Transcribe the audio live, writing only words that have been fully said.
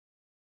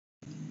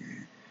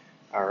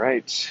All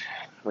right,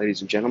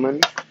 ladies and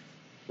gentlemen,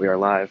 we are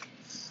live.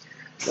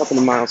 Welcome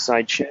to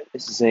Mileside Chat.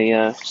 This is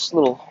a just a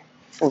little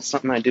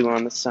something I do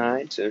on the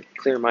side to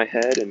clear my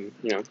head and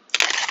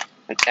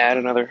I'd add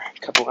another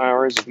couple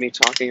hours of me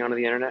talking onto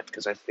the internet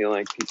because I feel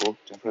like people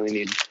definitely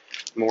need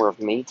more of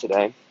me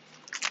today.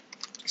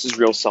 This is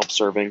real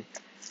self-serving.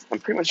 I'm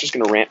pretty much just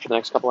going to rant for the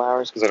next couple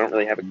hours because I don't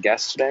really have a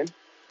guest today.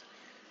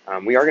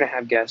 We are going to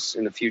have guests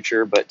in the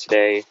future, but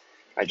today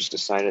I just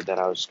decided that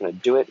I was just going to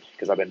do it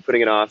because I've been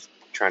putting it off,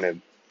 trying to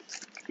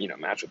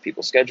match with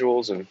people's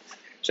schedules, and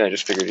so I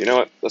just figured, you know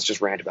what, let's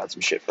just rant about some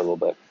shit for a little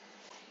bit.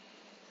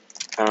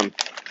 Um,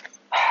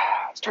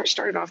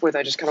 started off with,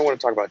 I just kind of want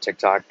to talk about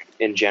TikTok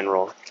in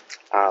general.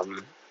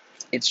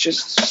 It's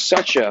just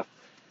such a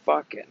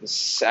fucking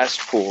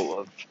cesspool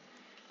of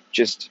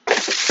just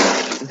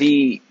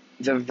the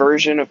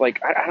version of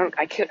like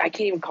I can't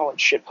even call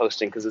it shit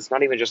posting because it's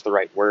not even just the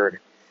right word.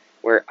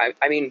 Where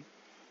I mean,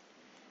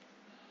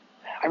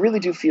 I really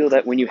do feel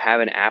that when you have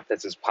an app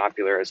that's as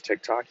popular as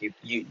TikTok,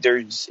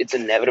 it's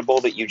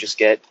inevitable that you just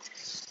get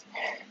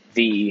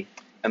the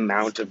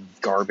amount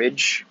of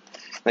garbage.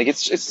 Like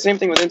it's the same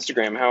thing with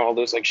Instagram. How all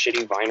those like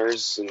shitty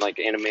Viners and like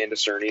Amanda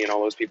Cerny and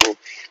all those people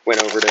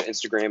went over to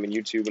Instagram and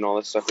YouTube and all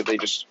this stuff. That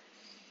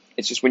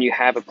it's just when you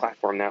have a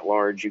platform that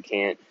large, you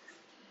can't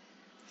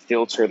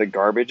filter the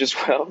garbage as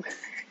well.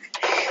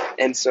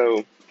 And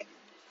so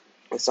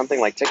with something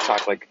like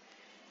TikTok, like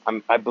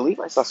I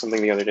believe I saw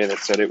something the other day that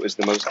said it was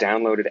the most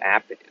downloaded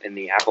app in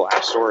the Apple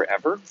App Store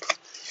ever.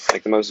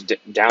 Like the most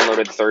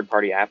downloaded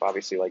third-party app.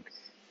 Obviously, like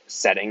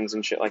settings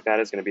and shit like that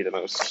is going to be the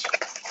most,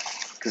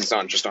 because it's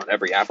just on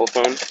every Apple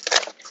phone.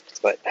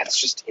 But that's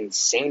just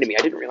insane to me.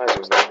 I didn't realize it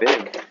was that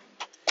big.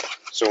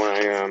 So when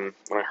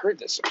I heard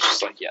this, I was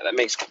just like, yeah, that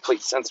makes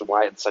complete sense of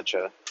why it's such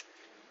a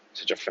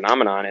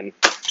phenomenon. And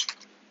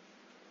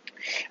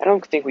I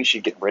don't think we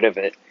should get rid of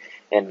it.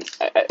 And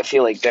I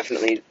feel like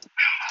definitely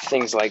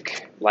things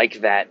like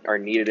that are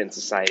needed in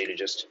society to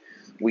just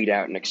weed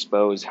out and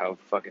expose how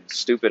fucking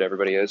stupid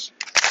everybody is.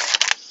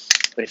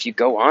 But if you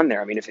go on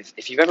there, I mean,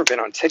 if you've ever been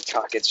on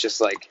TikTok, it's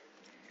just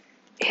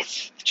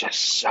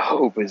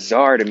so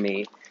bizarre to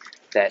me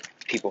that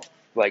people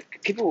I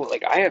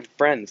have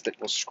friends that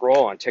will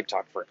scroll on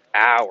TikTok for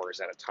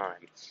hours at a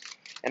time.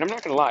 And I'm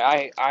not gonna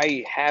lie,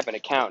 I have an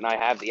account and I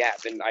have the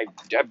app and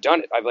I've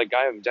done it.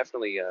 I am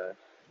definitely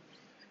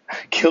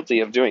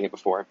guilty of doing it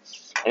before,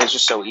 and it's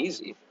just so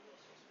easy.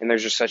 And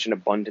there's just such an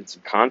abundance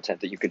of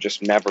content that you could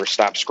just never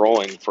stop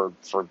scrolling for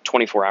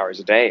 24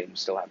 hours a day and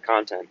still have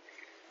content.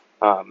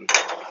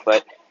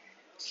 But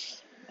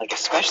like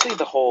especially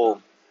the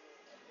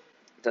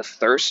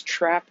thirst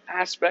trap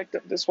aspect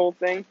of this whole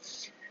thing,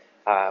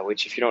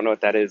 which if you don't know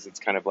what that is, it's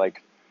kind of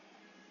like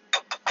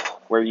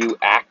where you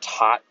act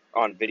hot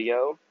on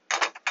video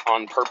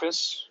on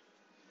purpose,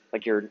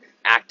 like you're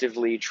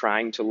actively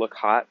trying to look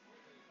hot.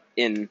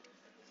 In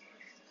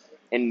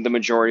the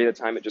majority of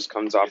the time, it just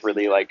comes off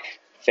really like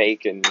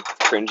fake and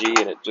cringy,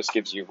 and it just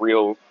gives you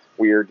real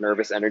weird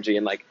nervous energy.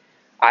 And like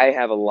I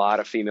have a lot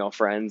of female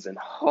friends, and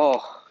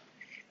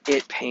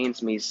it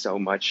pains me so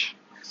much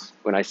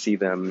when I see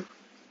them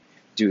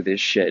do this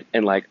shit.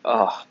 And like,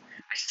 I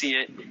see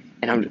it,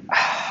 and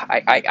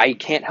I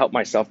can't help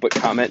myself but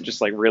comment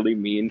just like really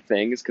mean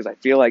things because I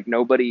feel like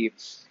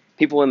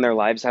people in their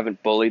lives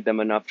haven't bullied them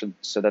enough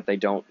so that they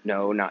don't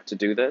know not to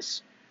do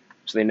this.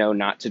 So they know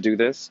not to do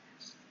this.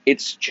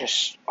 It's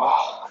just,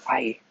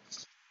 I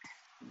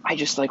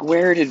just like,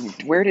 where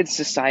did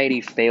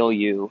society fail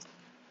you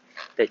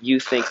that you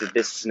think that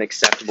this is an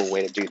acceptable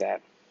way to do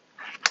that?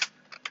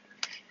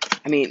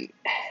 I mean,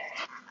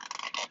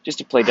 just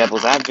to play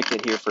devil's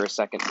advocate here for a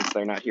second, since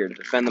they're not here to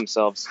defend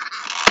themselves,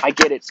 I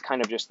get it's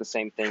kind of just the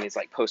same thing as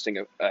like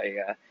posting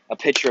a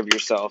picture of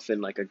yourself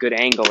in like a good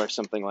angle or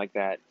something like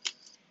that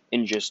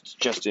in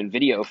just in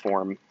video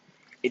form.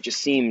 It just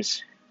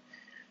seems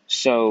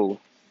so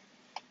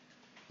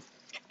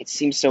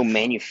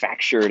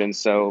manufactured, and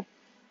so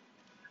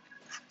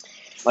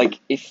like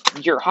if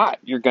you're hot,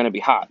 you're gonna be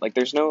hot. Like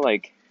there's no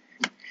like,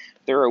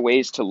 there are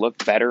ways to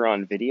look better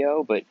on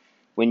video, but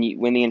when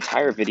the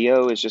entire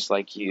video is just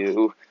like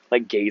you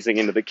like gazing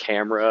into the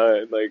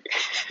camera and like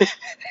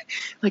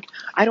like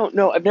I don't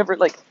know, I've never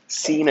like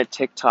seen a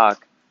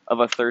TikTok of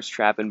a thirst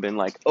trap and been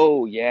like,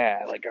 oh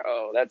yeah, like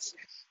I'm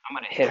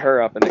gonna hit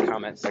her up in the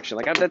comment section.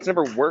 Like that's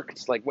never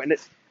worked. Like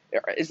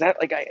is that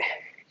like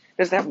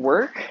does that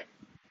work?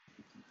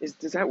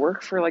 Does that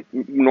work for like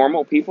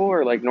normal people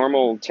or like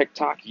normal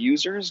TikTok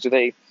users? Do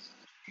they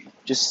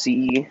just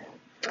see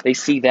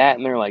that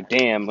and they're like,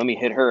 damn, let me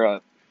hit her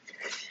up?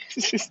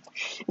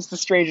 It's the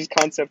strangest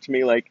concept to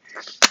me. Like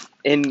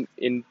in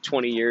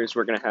 20 years,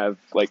 we're gonna have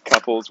like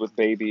couples with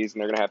babies,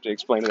 and they're gonna have to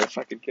explain to their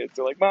fucking kids.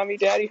 They're like, "Mommy,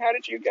 Daddy, how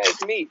did you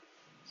guys meet?"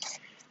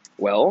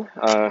 Well,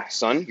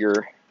 son,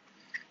 your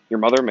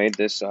mother made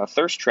this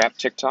thirst trap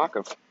TikTok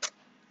of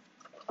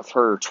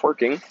her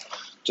twerking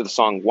to the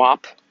song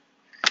 "WAP"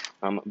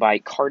 by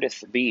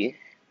Cardiff B,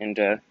 and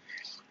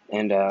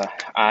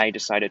I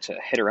decided to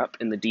hit her up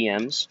in the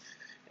DMs,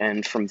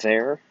 and from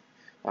there,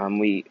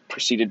 we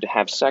proceeded to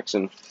have sex,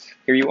 and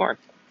here you are.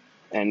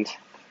 And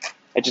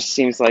it just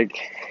seems like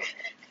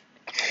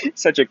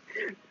such a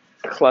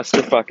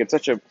clusterfuck. It's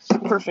such a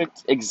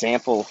perfect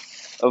example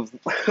of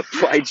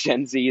why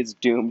Gen Z is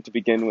doomed to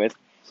begin with.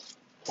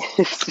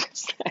 It's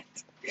just that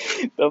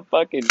the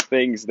fucking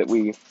things that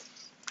we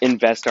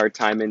invest our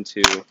time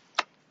into.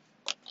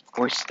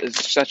 We're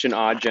such an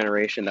odd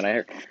generation that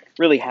I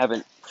really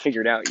haven't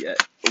figured out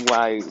yet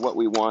what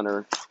we want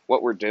or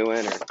what we're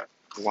doing or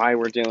why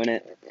we're doing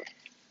it.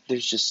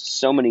 There's just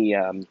so many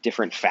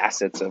different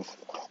facets of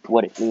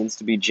what it means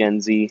to be Gen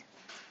Z,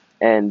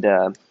 and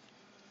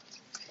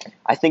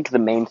I think the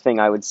main thing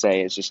I would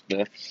say is just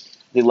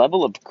the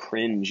level of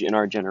cringe in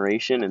our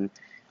generation, and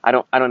I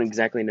don't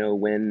exactly know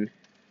when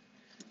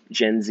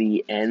Gen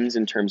Z ends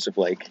in terms of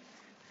like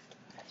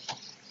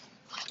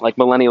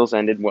millennials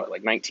ended what,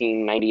 like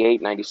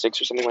 1998,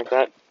 96 or something like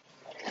that.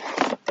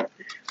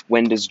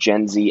 When does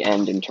Gen Z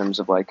end in terms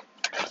of like,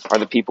 are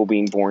the people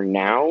being born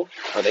now,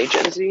 are they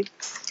Gen Z?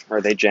 Or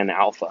are they Gen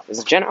Alpha? Is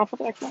it Gen Alpha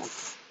the next one?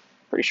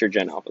 Pretty sure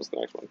Gen Alpha is the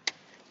next one.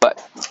 But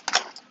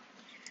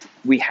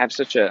we have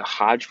such a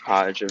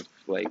hodgepodge of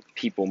like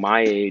people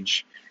my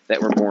age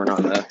that were born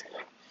on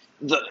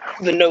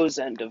the nose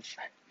end of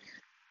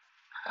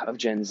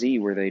Gen Z,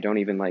 where they don't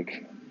even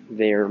like,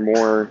 they're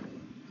more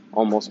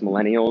almost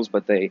millennials,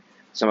 but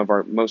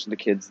most of the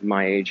kids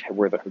my age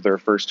were their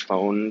first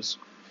phones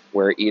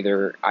were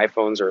either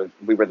iPhones, or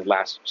we were the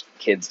last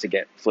kids to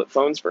get flip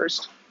phones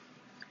first.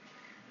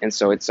 And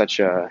so it's such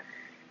a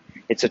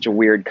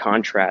weird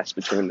contrast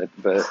between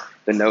the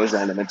nose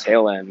end and the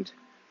tail end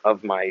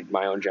of my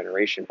own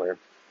generation, where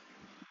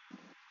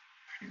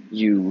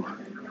you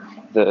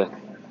the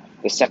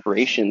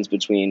separations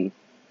between,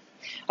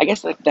 I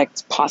guess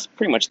that's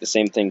pretty much the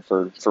same thing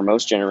for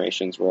most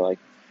generations, where like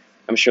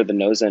I'm sure the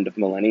nose end of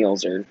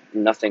millennials are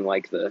nothing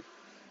like the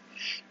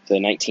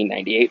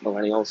 1998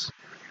 millennials.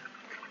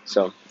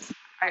 So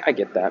I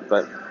get that,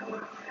 but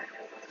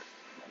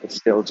it's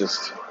still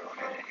just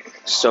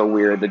so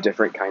weird, the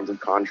different kinds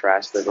of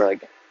contrast that we're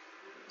like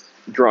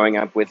growing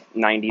up with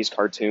 90s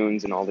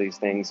cartoons and all these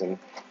things, and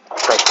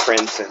Fresh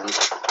Prince and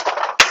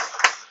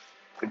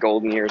the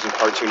golden years of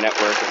Cartoon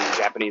Network and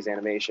Japanese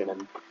animation,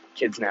 and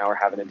kids now are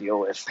having to deal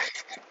with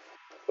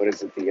what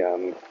is it,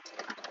 the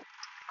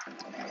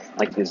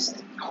like this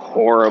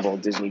horrible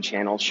Disney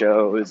Channel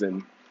shows,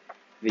 and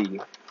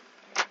the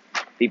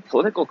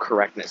political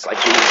correctness, like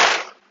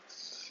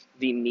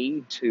the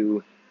need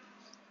to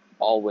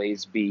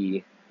always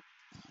be,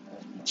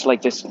 it's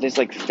like this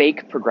like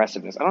fake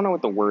progressiveness. I don't know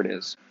what the word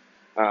is,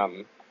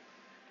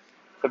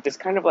 but this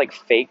kind of like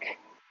fake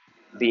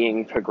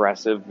being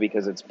progressive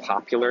because it's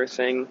popular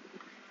thing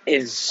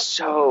it's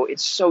so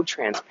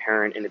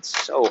transparent, and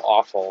it's so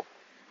awful,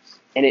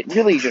 and it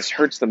really just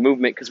hurts the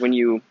movement, because when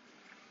you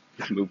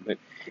movement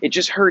it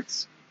just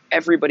hurts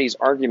everybody's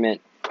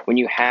argument when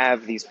you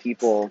have these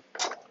people,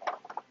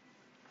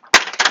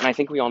 and I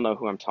think we all know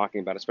who I'm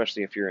talking about,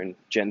 especially if you're in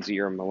Gen Z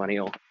or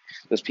millennial,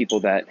 those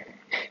people that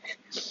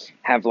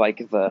have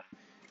like the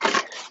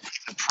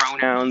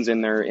pronouns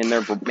in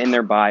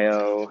their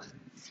bio,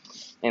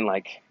 and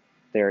like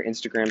their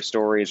Instagram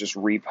story is just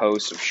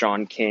reposts of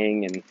Sean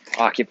King and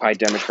Occupy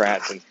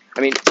Democrats. And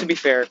I mean, to be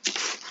fair,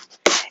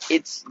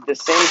 it's the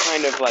same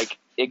kind of like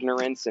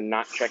ignorance and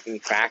not checking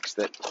facts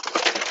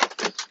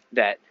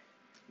that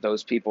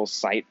those people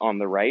cite on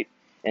the right.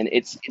 And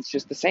it's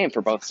just the same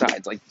for both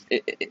sides. Like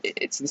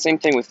it's the same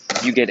thing with,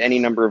 you get any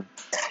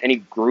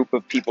group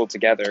of people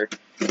together,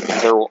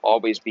 there will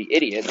always be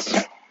idiots.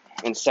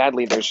 And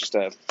sadly, there's just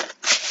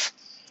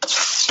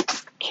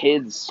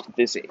kids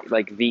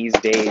these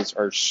days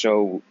are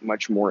so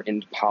much more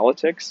into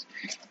politics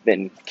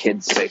than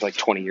kids say like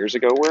 20 years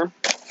ago were.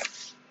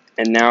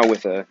 And now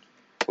with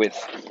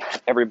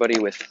everybody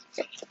with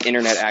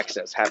internet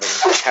access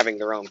having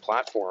their own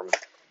platform,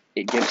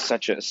 it gives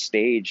such a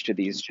stage to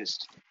these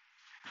just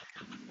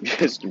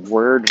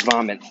word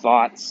vomit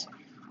thoughts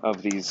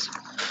of these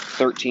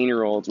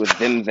 13-year-olds with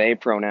them they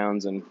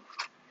pronouns and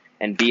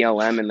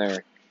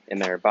BLM in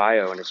their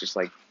bio, and it's just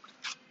like,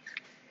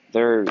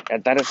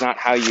 that's not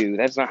how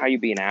you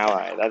be an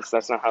ally.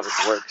 That's not how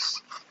this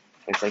works.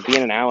 It's like,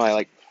 being an ally,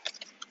 like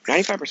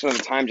 95% of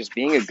the time, just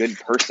being a good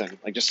person.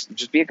 Like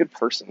just be a good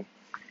person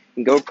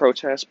and go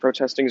protest.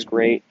 Protesting is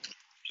great.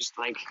 Just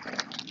like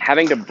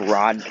having to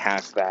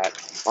broadcast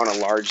that on a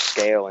large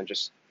scale and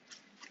just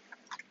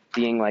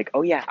being like,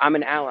 oh yeah, I'm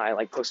an ally,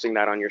 like posting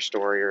that on your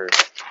story,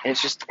 and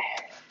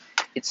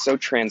it's so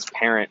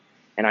transparent.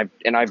 And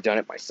I've done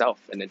it myself,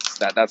 and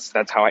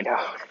that's how I know.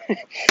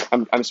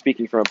 I'm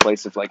speaking from a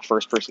place of like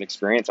first person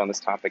experience on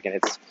this topic,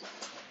 and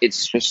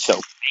it's just so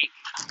fake.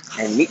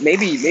 And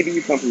maybe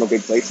you come from a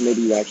good place, and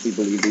maybe you actually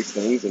believe these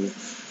things, and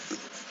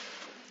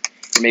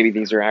maybe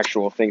these are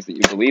actual things that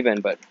you believe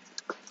in. But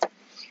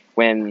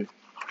when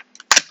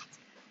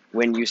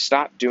you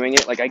stop doing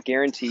it, like I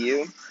guarantee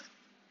you,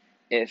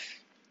 if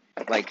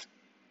like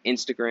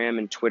Instagram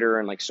and Twitter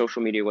and like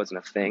social media wasn't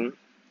a thing,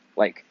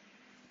 like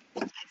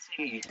I'd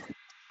say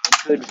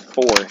a good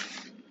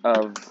fourth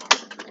of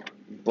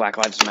Black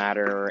Lives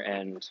Matter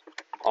and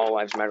All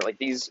Lives Matter, like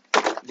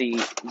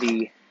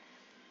the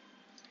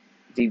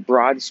the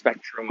broad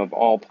spectrum of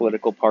all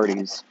political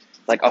parties,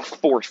 like a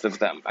fourth of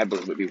them, I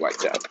believe, would be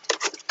wiped out.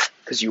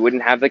 Because you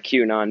wouldn't have the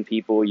QAnon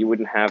people, you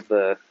wouldn't have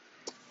the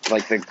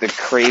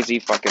crazy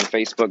fucking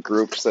Facebook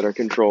groups that are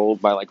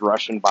controlled by like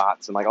Russian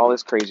bots and like all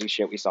this crazy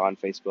shit we saw on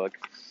Facebook.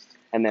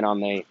 And then on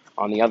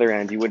the other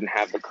end, you wouldn't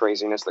have the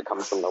craziness that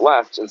comes from the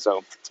left. And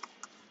so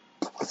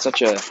it's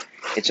such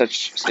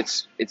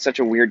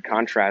a weird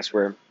contrast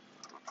where,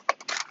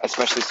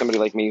 especially somebody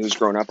like me who's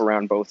grown up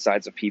around both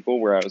sides of people,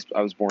 where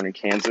I was born in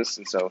Kansas,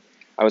 and so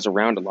I was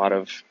around a lot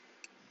of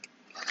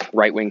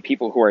right wing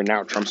people who are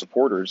now Trump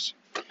supporters,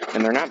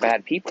 and they're not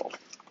bad people.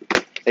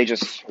 They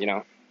just,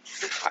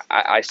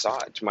 I saw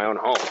it to my own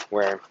home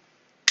where,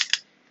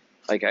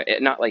 like,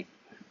 not like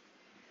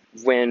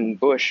when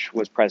Bush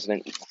was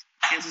president.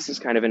 Kansas is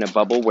kind of in a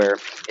bubble where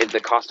the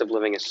cost of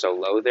living is so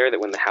low there that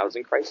when the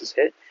housing crisis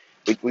hit,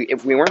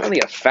 we weren't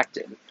really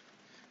affected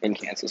in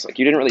Kansas. Like,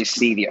 you didn't really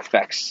see the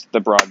effects, the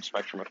broad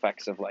spectrum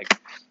effects of like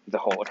the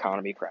whole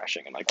economy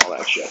crashing and like all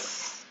that shit.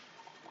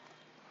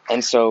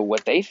 And so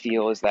what they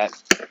feel is that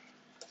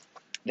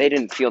they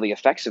didn't feel the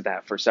effects of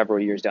that for several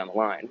years down the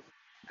line.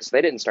 So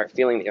they didn't start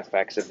feeling the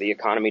effects of the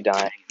economy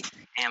dying,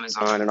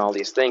 Amazon, and all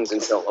these things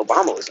until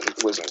Obama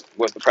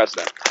was the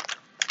president.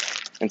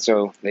 And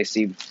so they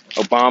see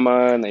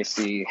Obama and they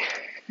see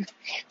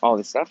all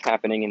this stuff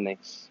happening, and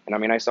I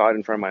mean, I saw it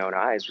in front of my own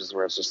eyes,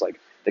 where it's just like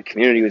the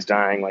community was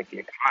dying, like the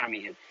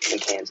economy in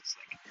Kansas.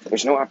 Like,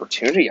 there's no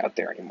opportunity out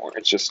there anymore.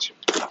 It's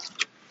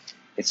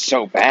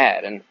so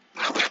bad, and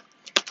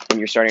when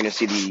you're starting to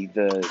see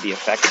the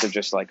effects of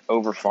just like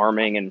over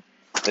farming, and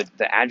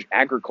the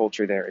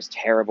agriculture there is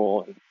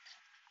terrible, and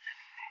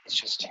it's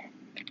just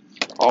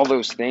all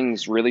those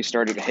things really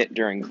started to hit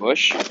during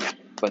Bush,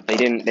 but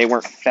they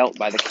weren't felt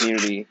by the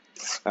community,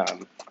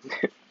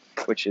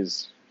 which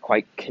is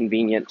quite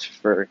convenient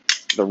for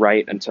the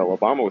right until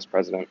Obama was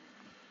president.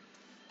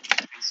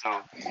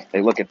 So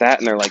they look at that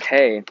and they're like,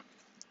 hey,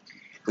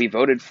 we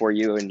voted for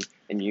you,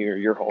 and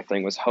your whole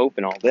thing was hope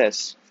and all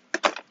this.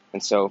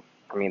 And so,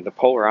 I mean, the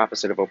polar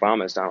opposite of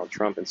Obama is Donald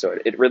Trump, and so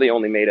it really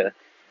only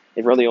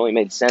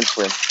made sense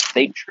where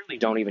they truly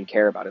don't even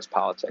care about his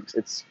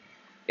politics.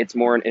 It's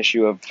more an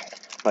issue of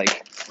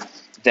like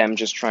them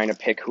just trying to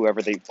pick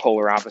whoever the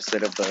polar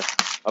opposite of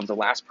the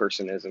last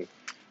person is. And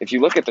if you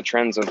look at the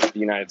trends of the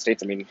United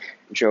States, I mean,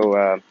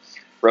 Joe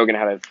Rogan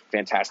had a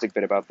fantastic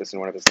bit about this in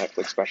one of his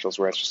Netflix specials,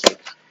 where it's just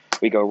like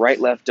we go right,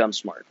 left, dumb,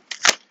 smart,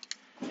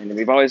 and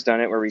we've always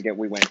done it where we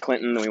went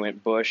Clinton, then we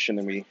went Bush, and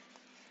then we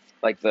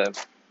like the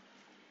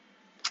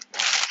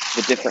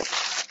different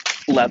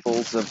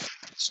levels of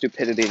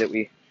stupidity that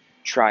we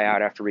try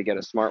out after we get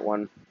a smart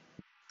one.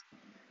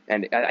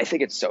 And I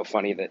think it's so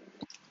funny that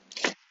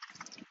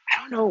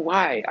I don't know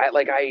why.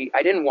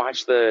 I didn't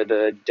watch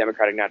the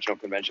Democratic National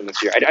Convention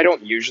this year. I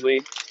don't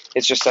usually.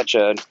 It's just such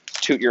a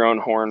toot your own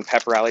horn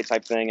pep rally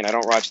type thing, and I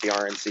don't watch the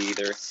RNC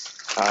either.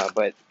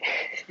 But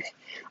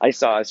I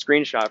saw a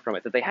screenshot from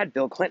it that they had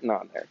Bill Clinton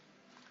on there.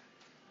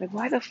 Like,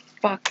 why the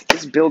fuck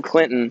is Bill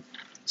Clinton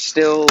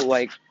still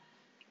like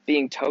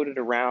being toted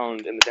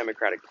around in the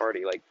Democratic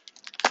Party? Like,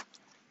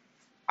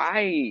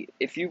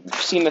 if you've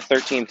seen the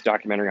 13th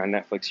documentary on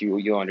Netflix,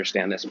 you'll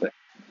understand this, but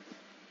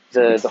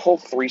the whole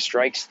three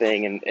strikes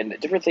thing and the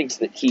different things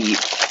that he,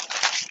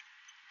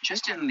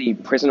 just in the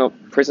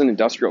prison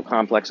industrial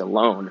complex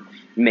alone,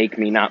 make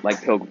me not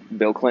like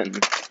Bill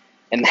Clinton.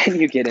 And then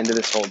you get into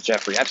this whole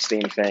Jeffrey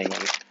Epstein thing,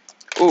 and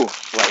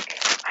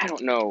I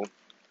don't know,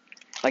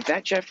 like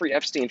that Jeffrey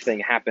Epstein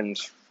thing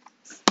happened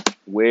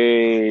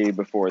way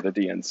before the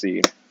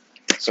DNC,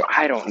 so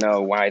I don't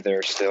know why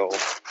they're still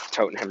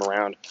toting him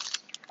around.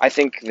 I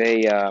think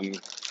they,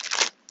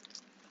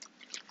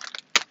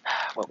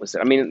 what was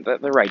it? I mean,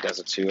 the right does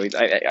it too.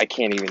 I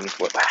can't even,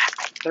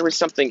 there was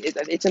something,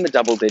 it's in the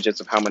double digits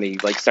of how many,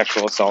 like,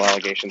 sexual assault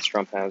allegations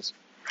Trump has.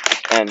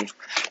 And,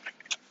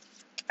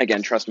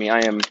 again, trust me, I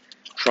am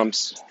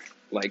Trump's,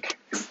 like,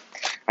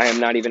 I am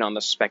not even on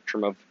the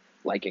spectrum of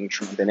liking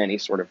Trump in any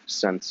sort of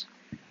sense.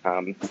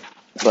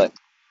 But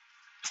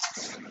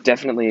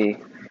definitely,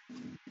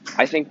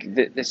 I think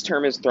that this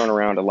term is thrown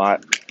around a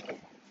lot,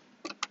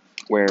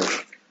 where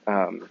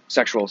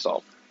sexual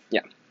assault,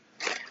 yeah.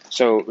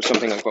 So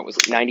something like, what was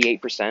it,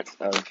 98%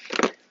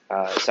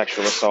 of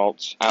sexual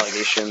assault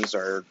allegations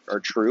are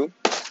true.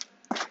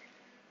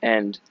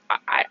 And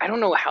I don't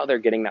know how they're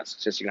getting that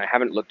statistic. I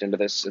haven't looked into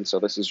this, and so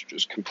this is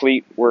just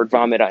complete word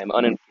vomit. I am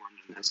uninformed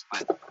in this,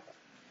 but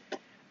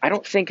I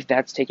don't think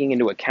that's taking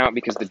into account,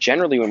 because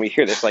generally when we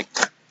hear this, like,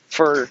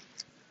 for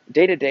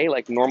day-to-day,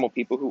 like, normal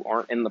people who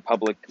aren't in the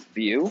public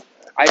view,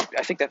 I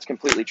think that's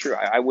completely true.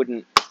 I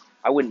wouldn't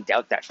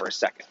doubt that for a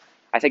second.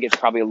 I think it's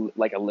probably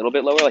like a little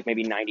bit lower, like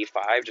maybe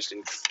 95, just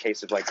in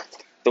case of like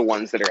the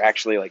ones that are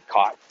actually like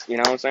caught, you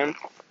know what I'm saying?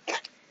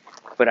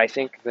 But I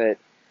think that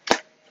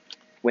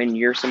when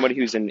you're somebody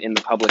who's in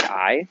the public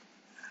eye,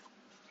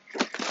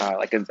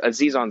 like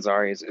Aziz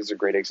Ansari is a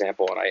great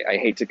example, and I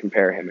hate to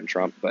compare him and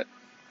Trump, but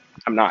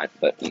I'm not,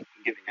 but I'm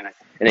giving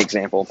an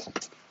example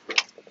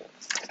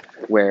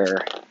where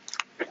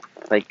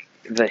like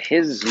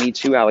his Me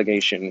Too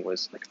allegation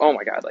was like, oh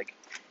my God, like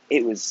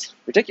it was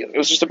ridiculous. It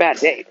was just a bad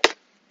date.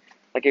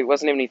 Like, it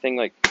wasn't even anything,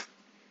 like,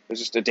 it was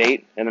just a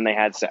date, and then they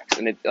had sex.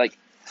 And it, like,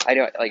 I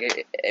don't,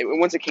 like,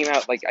 once it came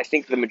out, like, I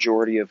think the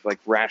majority of, like,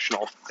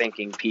 rational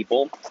thinking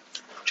people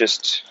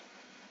just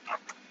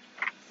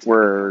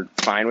were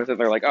fine with it.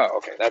 They're like, oh,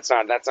 okay, that's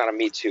not a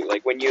Me Too.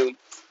 Like, when you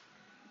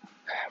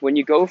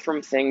go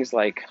from things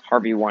like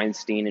Harvey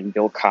Weinstein and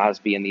Bill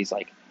Cosby and these,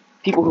 like,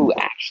 people who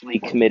actually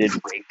committed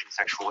rape and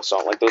sexual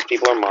assault, like, those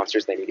people are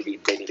monsters. They need to be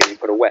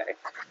put away.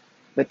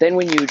 But then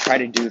when you try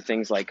to do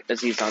things like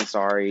Aziz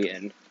Ansari,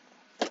 and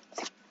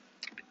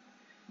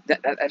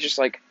that just,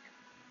 like,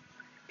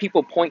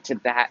 people point to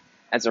that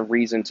as a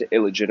reason to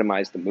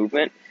illegitimize the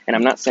movement. And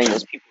I'm not saying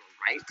those people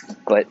are right,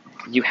 but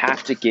you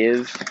have to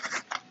give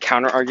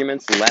counter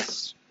arguments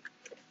less,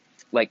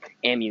 like,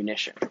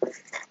 ammunition.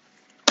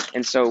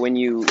 And so when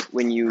you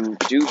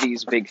do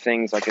these big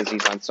things like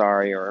Aziz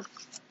Ansari, or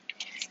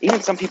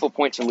even some people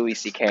point to Louis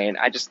C.K., and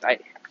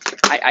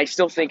I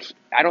still think,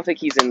 I don't think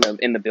he's in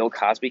the Bill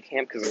Cosby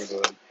camp, because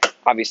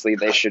obviously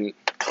they shouldn't.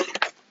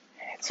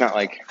 It's not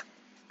like,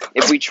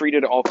 if we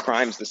treated all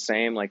crimes the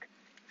same, like,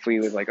 if we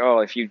was like, oh,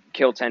 if you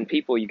kill 10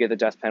 people, you get the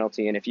death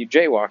penalty, and if you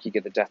jaywalk, you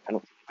get the death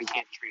penalty. We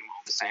can't treat them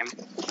all the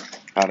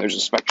same. There's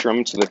a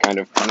spectrum to the kind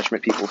of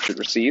punishment people should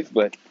receive,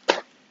 but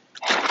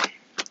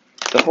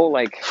the whole,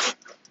 like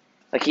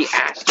he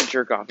asked to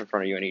jerk off in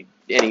front of you,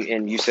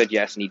 and you said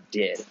yes, and he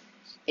did.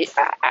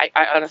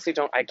 I honestly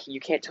don't.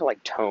 You can't tell,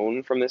 like,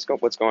 tone from this,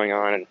 what's going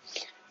on. And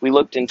we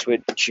looked into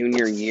it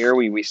junior year.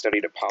 We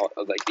studied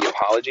like the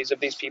apologies of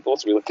these people.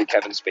 So we looked at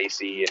Kevin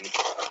Spacey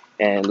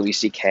and Louis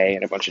C.K.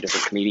 and a bunch of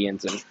different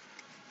comedians, and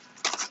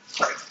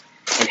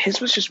his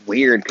was just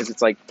weird, because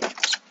it's like,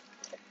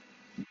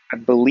 I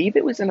believe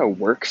it was in a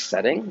work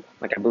setting.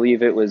 Like, I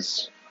believe it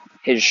was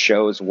his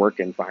show's work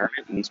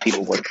environment, and these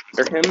people worked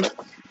under him.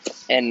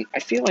 And I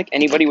feel like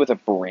anybody with a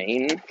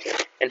brain,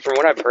 and from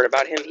what I've heard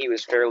about him, he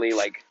was fairly,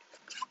 like,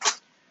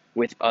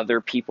 with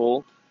other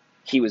people,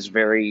 he was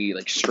very,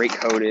 like,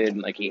 straight-coded,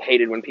 and, like, he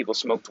hated when people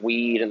smoked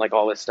weed and, like,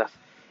 all this stuff.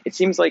 It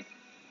seems like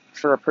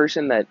for a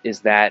person that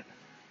is that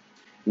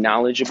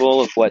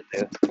knowledgeable of what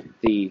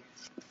the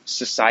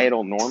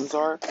societal norms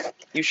are,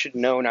 you should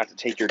know not to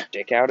take your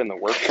dick out in the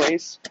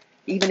workplace,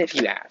 even if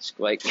you ask.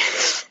 Like,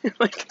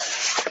 like,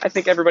 I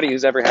think everybody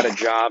who's ever had a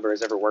job or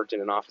has ever worked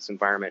in an office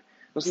environment,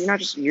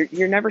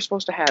 you're never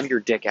supposed to have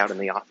your dick out in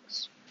the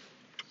office.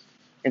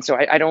 And so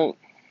I don't.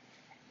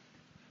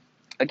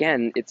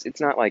 Again, it's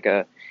not like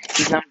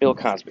he's not Bill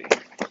Cosby.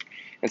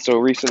 And so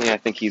recently, I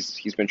think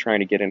he's been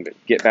trying to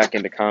get back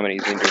into comedy.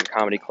 He's been doing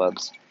comedy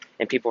clubs,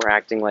 and people are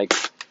acting like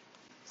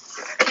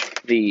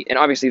and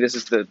obviously this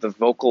is the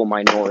vocal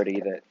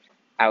minority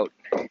that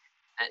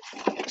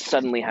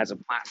suddenly has a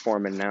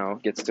platform and now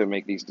gets to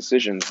make these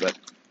decisions. But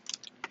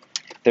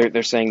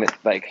they're saying that,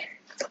 like,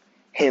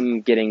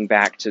 him getting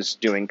back to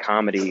doing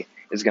comedy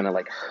is gonna,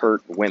 like,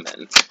 hurt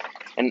women.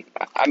 And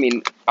I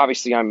mean,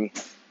 obviously I'm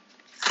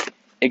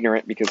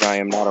ignorant because I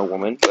am not a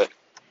woman, but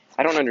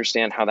I don't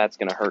understand how that's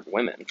gonna hurt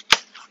women.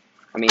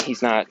 I mean,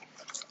 he's not.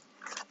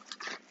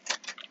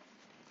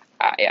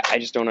 I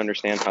just don't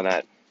understand how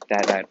that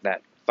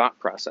thought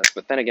process.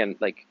 But then again,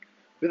 like,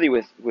 really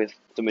with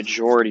the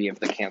majority of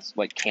the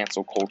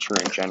cancel culture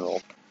in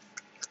general,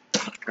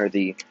 or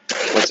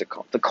what's it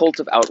called? The cult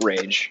of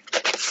outrage.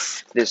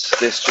 This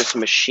just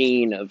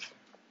machine of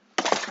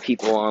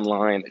people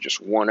online that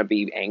just want to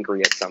be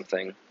angry at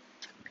something,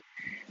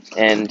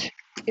 and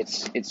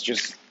it's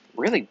just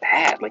really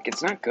bad. Like,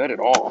 it's not good at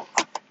all.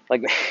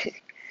 Like,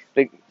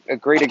 a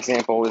great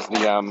example is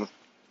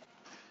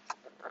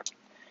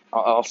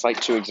I'll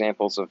cite two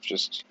examples of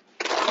just.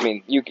 I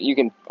mean, you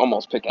can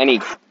almost pick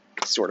any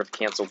sort of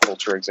cancel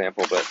culture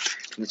example, but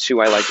the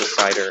two I like to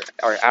cite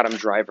are Adam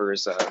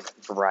Driver's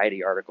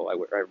Variety article, I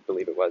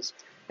believe it was,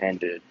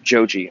 and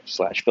Joji /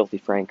 Filthy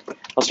Frank.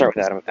 I'll start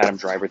with Adam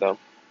Driver, though.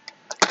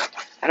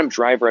 Adam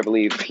Driver, I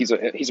believe, he's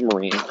a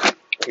Marine.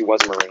 He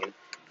was a Marine.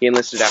 He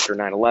enlisted after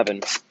 9/11,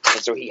 and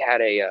so he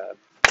had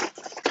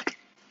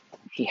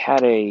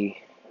a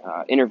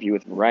interview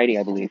with Variety,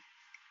 I believe,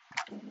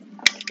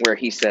 where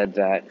he said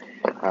that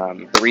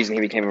the reason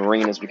he became a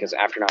Marine is because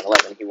after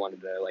 9/11 he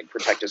wanted to, like,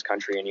 protect his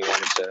country, and he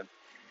wanted to.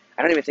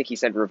 I don't even think he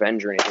said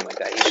revenge or anything like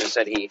that. He just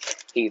said he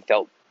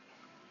felt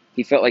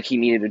like he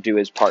needed to do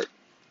his part.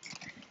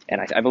 And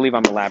I believe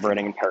I'm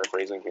elaborating and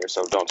paraphrasing here,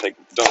 so don't take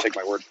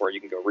my word for it.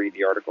 You can go read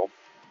the article.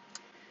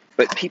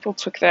 But people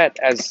took that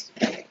as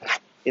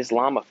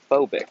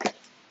Islamophobic,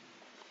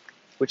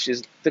 which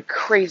is the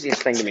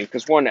craziest thing to me.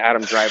 Because one,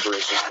 Adam Driver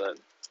is just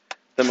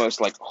the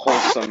most, like,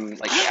 wholesome.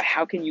 Like,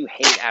 how can you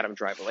hate Adam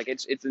Driver? Like,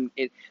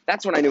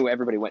 that's when I knew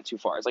everybody went too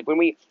far. It's like when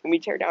we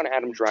tear down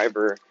Adam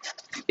Driver,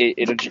 it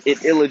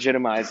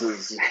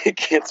illegitimizes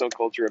cancel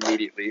culture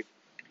immediately,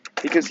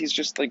 because he's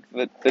just, like,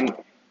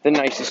 the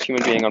nicest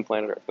human being on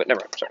planet Earth. But never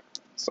mind, sorry.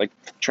 It's like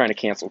trying to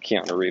cancel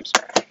Keanu Reeves.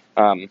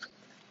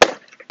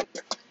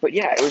 But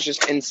yeah, it was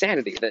just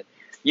insanity that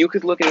you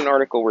could look at an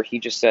article where he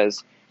just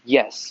says,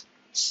 yes,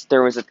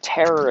 there was a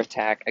terror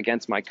attack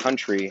against my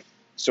country,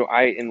 so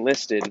I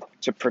enlisted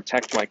to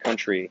protect my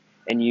country,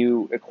 and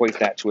you equate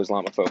that to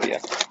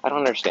Islamophobia. I don't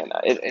understand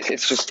that.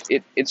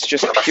 It's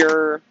just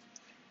pure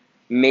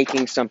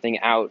making something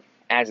out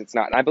as it's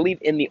not. And I believe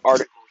in the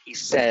article he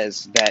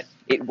says that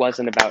it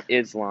wasn't about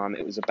Islam,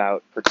 it was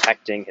about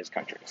protecting his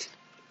country.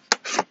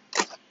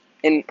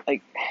 And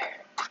like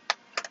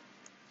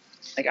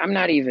I'm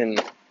not even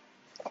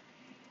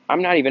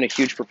a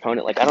huge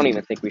proponent. Like, I don't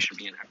even think we should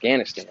be in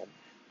Afghanistan.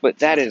 But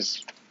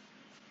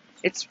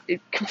it's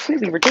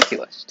completely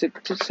ridiculous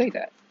to say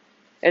that.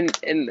 And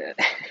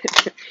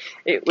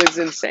it was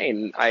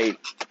insane. I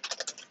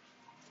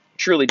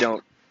truly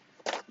don't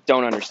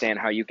understand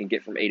how you can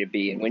get from A to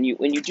B. And when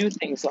you do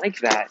things like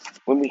that,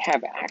 when we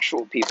have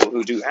actual people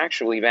who do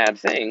actually bad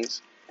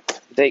things,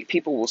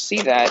 people will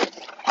see that.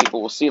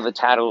 People will see the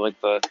tattle, like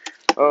the,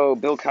 oh,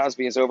 Bill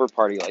Cosby is over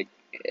party, like,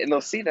 and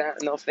they'll see that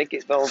and they'll think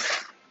they'll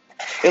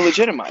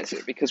illegitimize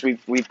it because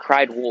we've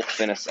cried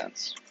wolf in a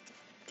sense.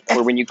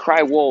 Where when you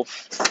cry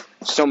wolf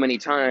so many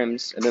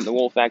times and then the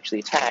wolf actually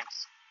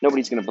attacks,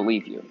 nobody's going to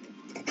believe you.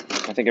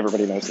 I think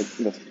everybody knows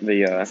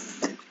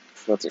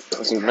what's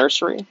it,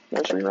 nursery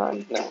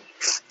rhyme? No.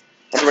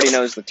 Everybody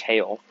knows the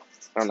tale.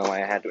 I don't know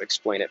why I had to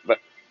explain it, but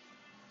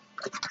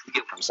you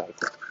get what I'm saying.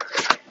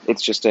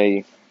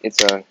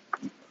 It's a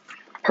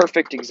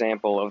perfect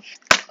example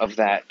of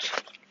that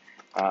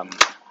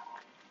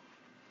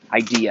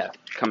idea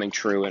coming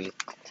true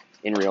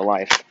in real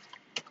life.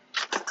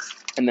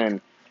 And then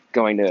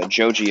going to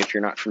Joji, if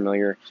you're not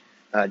familiar,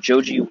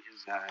 Joji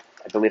is,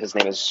 I believe his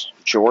name is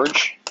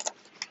George.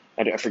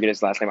 I forget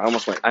his last name.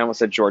 I almost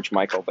said George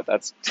Michael, but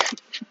that's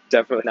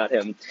definitely not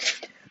him.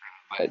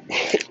 But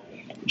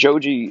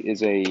Joji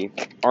is a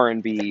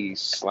R&B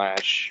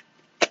slash,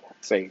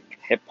 say,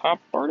 hip hop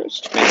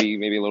artist.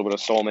 Maybe a little bit of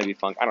soul, maybe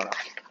funk. I don't know.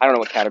 I don't know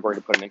what category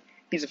to put him in.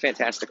 He's a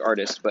fantastic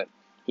artist, but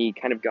he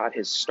kind of got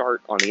his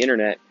start on the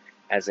internet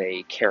as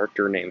a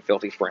character named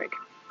Filthy Frank.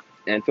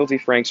 And Filthy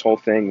Frank's whole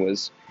thing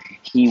was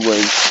he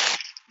was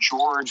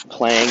George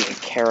playing a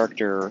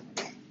character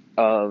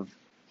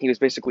he was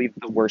basically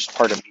the worst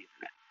part of the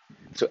internet.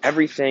 So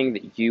everything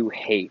that you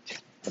hate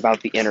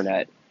about the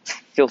internet,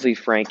 Filthy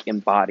Frank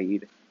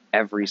embodied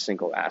every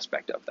single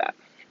aspect of that.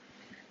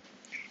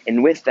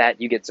 And with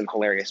that, you get some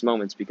hilarious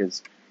moments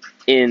because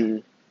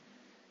in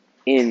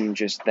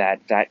just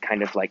that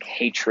kind of like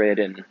hatred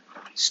and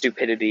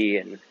stupidity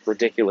and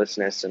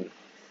ridiculousness and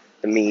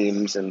the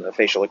memes and the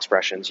facial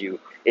expressions,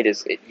 you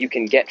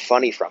can get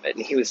funny from it.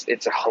 And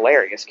it's a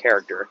hilarious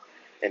character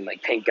and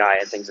like Pink Guy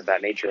and things of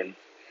that nature.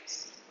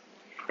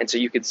 And so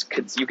you could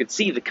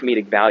see the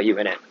comedic value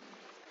in it.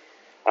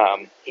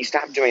 He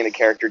stopped doing the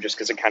character just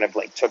because it kind of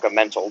like took a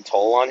mental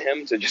toll on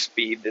him to just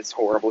be this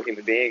horrible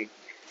human being.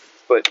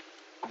 But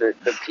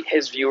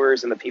his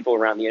viewers and the people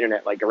around the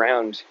internet, like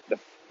around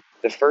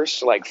the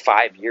first like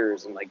 5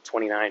 years in like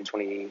 2009,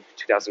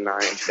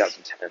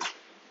 2010,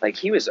 like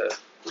he was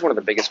one of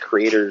the biggest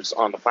creators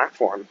on the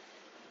platform,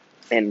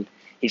 and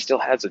he still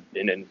has a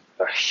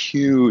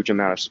huge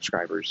amount of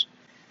subscribers.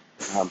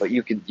 But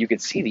you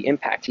could see the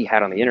impact he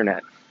had on the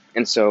internet,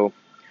 and so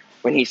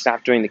when he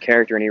stopped doing the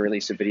character and he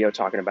released a video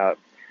talking about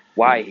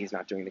why he's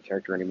not doing the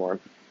character anymore,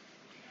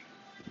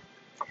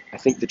 I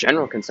think the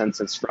general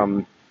consensus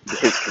from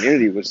his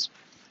community was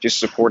just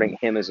supporting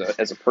him as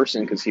a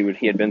person because he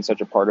had been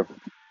such a part of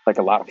like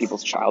a lot of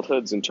people's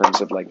childhoods in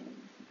terms of like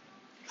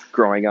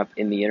growing up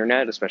in the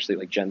internet, especially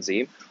like Gen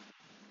Z.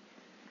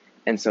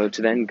 And so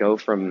to then go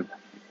from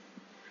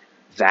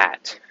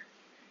that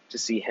to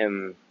see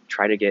him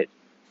try to get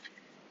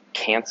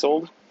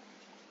canceled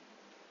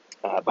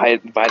by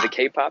the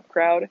K-pop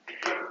crowd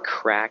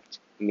cracked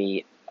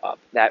me up.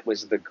 That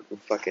was the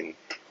fucking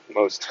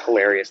most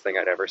hilarious thing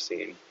I'd ever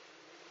seen.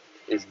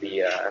 Is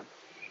the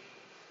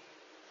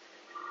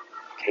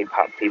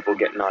K-pop people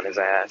getting on his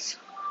ass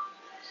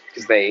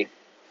because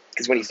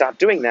when he stopped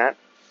doing that,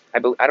 I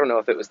don't know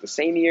if it was the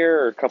same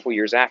year or a couple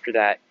years after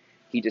that,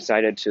 he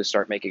decided to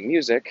start making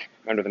music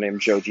under the name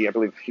Joji. I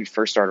believe he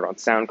first started on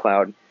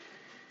SoundCloud,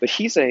 but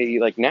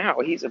now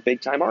he's a big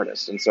time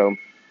artist, and so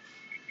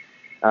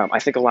I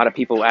think a lot of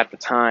people at the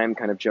time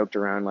kind of joked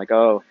around like,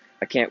 oh,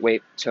 I can't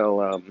wait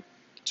till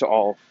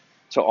all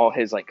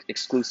his like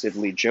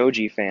exclusively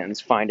Joji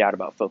fans find out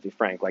about Filthy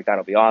Frank. Like,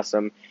 that'll be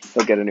awesome.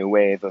 He'll get a new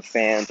wave of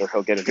fans, or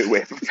he'll get a new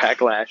wave of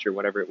backlash, or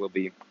whatever it will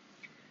be.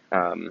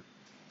 But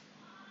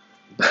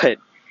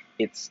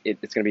it's going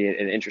to be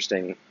an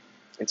interesting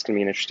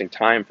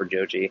time for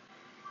Joji.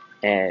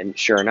 And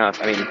sure enough,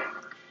 I mean,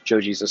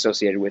 Joji's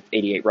associated with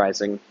 88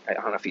 Rising. I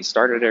don't know if he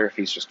started it or if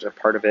he's just a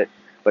part of it,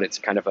 but it's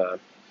kind of a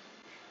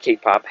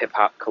K-pop,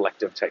 hip-hop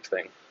collective type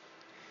thing.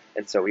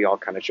 And so we all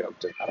kind of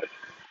joked about it.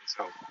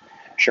 So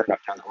sure enough,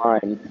 down the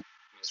line,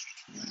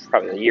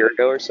 probably a year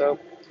ago or so,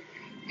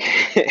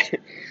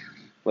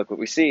 look what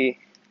we see.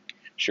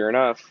 Sure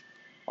enough,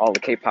 all the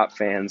K-pop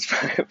fans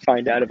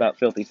find out about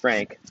Filthy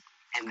Frank,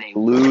 and they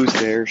lose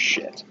their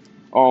shit.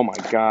 Oh my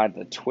god,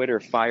 the Twitter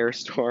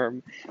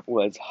firestorm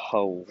was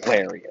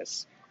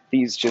hilarious.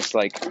 These just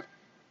like,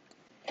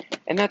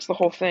 and that's the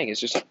whole thing.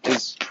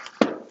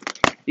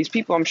 These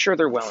people, I'm sure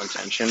they're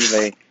well-intentioned.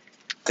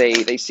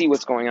 they see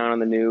what's going on in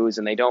the news,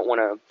 and they don't want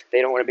to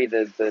be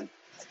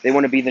they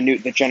want to be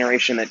the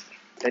generation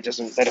that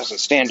doesn't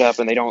stand up,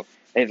 and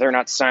they're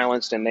not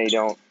silenced, and they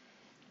don't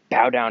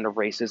bow down to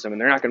racism,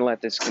 and they're not going to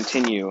let this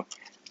continue.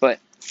 But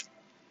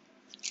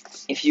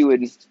if you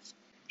would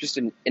just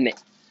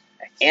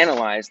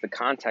analyze the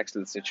context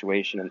of the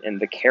situation, and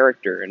the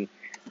character, and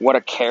what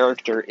a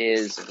character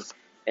is,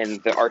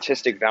 and the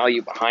artistic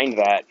value behind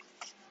that,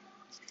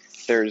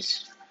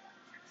 there's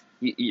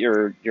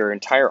your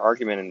entire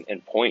argument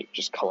and point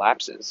just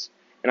collapses.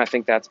 And I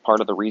think that's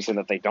part of the reason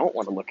that they don't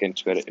want to look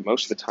into it.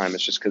 Most of the time,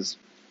 it's just because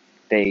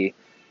they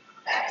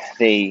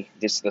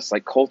this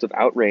like cult of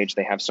outrage.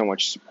 They have so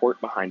much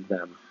support behind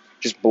them,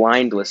 just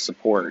blindless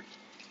support.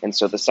 And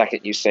so the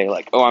second you say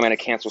like, "Oh, I'm going to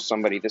cancel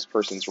somebody. This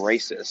person's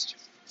racist,"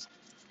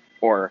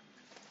 or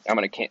I'm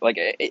going to like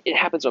it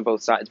happens on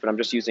both sides. But I'm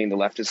just using the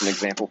left as an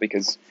example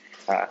because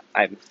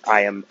I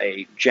am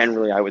a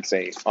generally, I would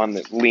say, on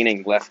the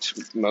leaning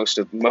left most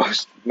of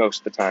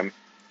the time.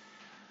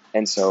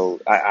 And so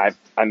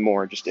I'm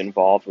more just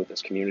involved with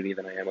this community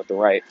than I am with the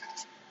right.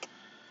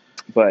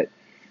 But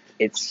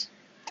it's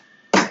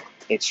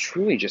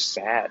truly just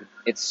sad.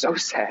 It's so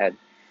sad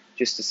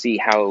just to see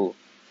how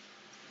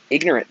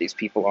ignorant these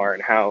people are,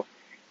 and how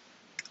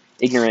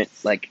ignorant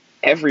like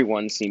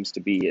everyone seems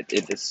to be at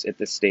this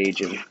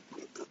stage. And I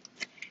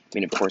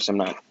mean, of course, I'm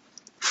not.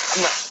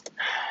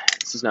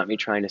 This is not me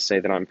trying to say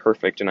that I'm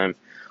perfect and I'm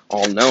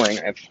all knowing.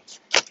 I've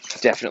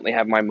definitely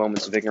have my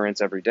moments of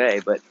ignorance every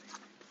day, but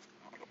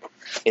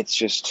it's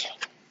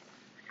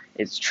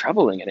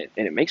troubling, and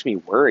it makes me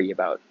worry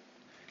about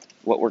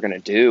what we're gonna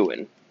do,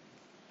 and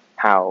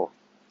how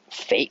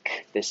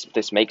fake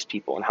this makes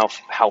people, and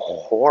how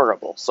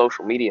horrible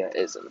social media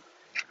is. And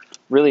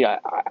really,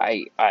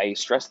 I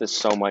stress this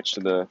so much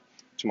to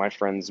my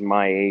friends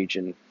my age,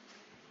 and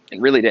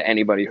really to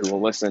anybody who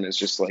will listen, is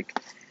just like,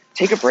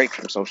 take a break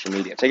from social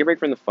media, take a break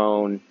from the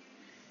phone,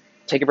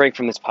 take a break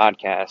from this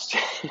podcast.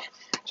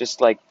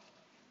 Just like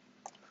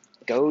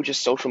go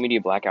just social media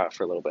blackout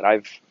for a little bit.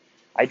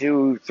 I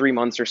do 3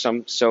 months or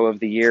so of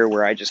the year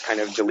where I just kind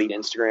of delete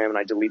Instagram, and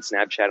I delete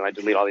Snapchat, and I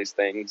delete all these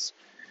things.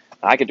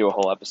 I could do a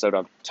whole episode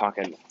of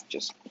talking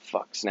just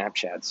fuck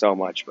Snapchat so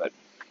much, but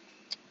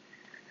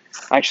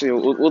actually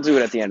we'll do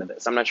it at the end of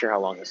this. I'm not sure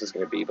how long this is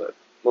going to be, but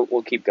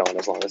we'll keep going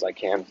as long as I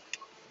can.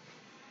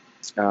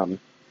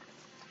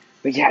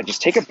 But yeah,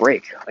 just take a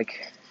break.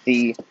 Like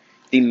the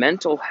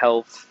mental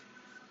health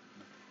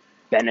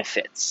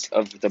benefits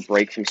of the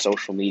break from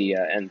social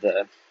media, and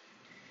the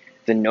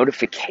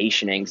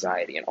notification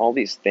anxiety, and all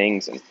these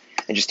things, and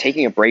just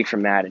taking a break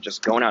from that, and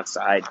just going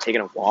outside,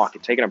 taking a walk,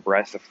 and taking a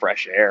breath of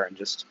fresh air, and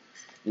just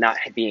not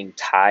being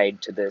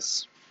tied to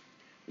this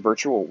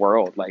virtual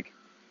world. Like,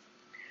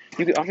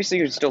 you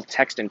can still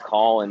text and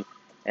call,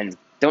 and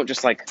don't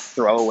just like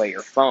throw away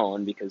your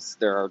phone, because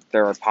there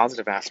are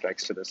positive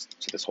aspects to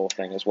this whole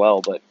thing as well.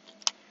 But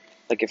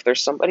like, if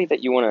there's somebody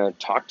that you want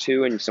to talk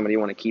to, and somebody you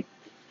want to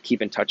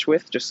keep in touch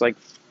with, just like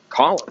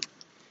call them,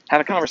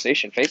 have a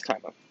conversation,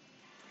 FaceTime them.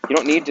 You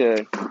don't need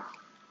to,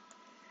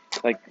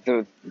 like,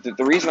 the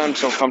reason I'm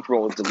so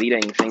comfortable with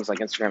deleting things like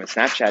Instagram and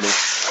Snapchat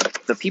is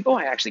the people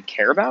I actually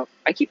care about,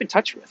 I keep in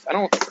touch with. I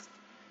don't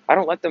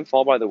let them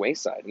fall by the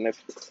wayside. And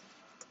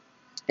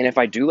if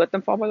I do let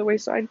them fall by the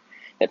wayside,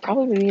 it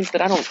probably means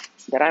that I don't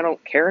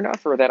care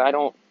enough, or that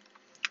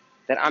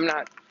I'm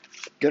not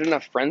good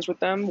enough friends with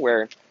them,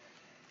 where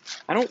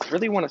I don't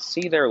really want to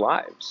see their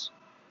lives.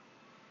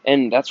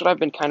 And that's what I've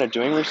been kind of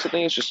doing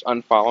recently, is just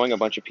unfollowing a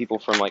bunch of people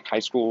from like high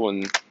school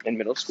and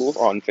middle school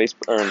on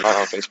Facebook, or not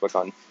on Facebook,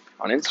 on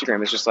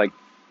Instagram. It's just like,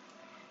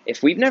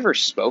 if we've never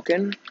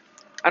spoken,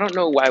 I don't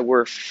know why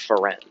we're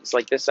friends.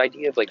 Like, this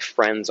idea of like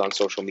friends on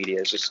social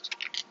media is just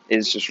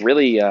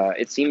really,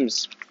 it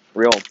seems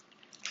real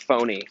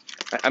phony.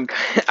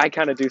 I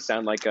kind of do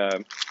sound like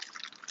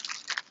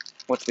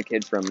what's the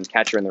kid from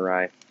Catcher in the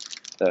Rye?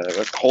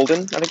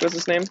 Holden, I think was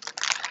his name.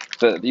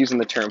 Using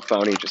the term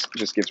phony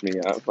just gives me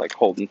like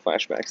Holden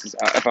flashbacks.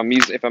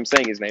 If I'm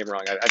saying his name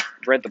wrong, I've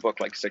read the book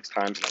like 6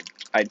 times,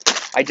 and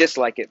I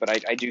dislike it, but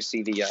I do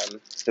see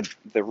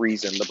the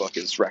reason the book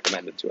is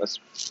recommended to us.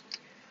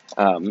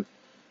 Anyway,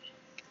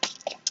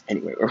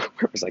 where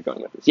was I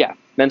going with this? Yeah,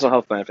 mental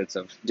health benefits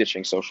of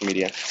ditching social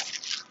media.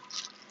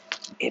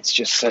 It's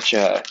just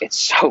it's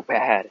so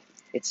bad.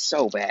 It's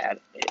so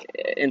bad.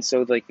 And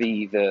so like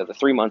the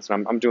 3 months,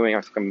 and I'm doing, I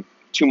think I'm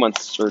 2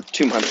 months,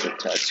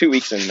 2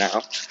 weeks in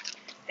now.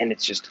 And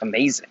it's just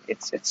amazing.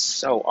 It's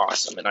so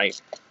awesome, and I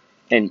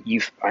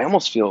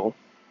almost feel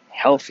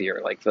healthier.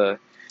 Like the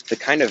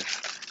kind of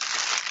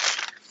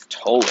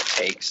toll it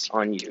takes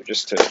on you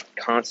just to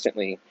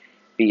constantly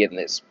be in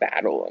this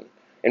battle,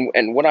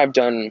 and what I've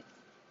done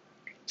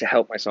to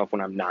help myself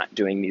when I'm not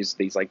doing these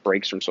like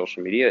breaks from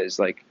social media is,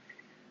 like,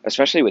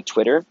 especially with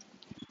Twitter,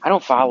 I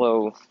don't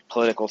follow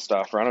political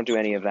stuff, or I don't do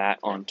any of that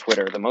on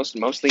Twitter.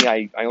 Mostly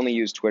I only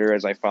use Twitter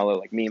as I follow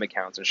like meme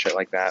accounts and shit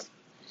like that,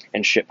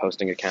 and shit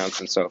posting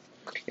accounts. And so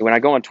when I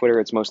go on Twitter,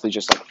 it's mostly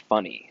just like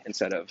funny,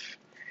 instead of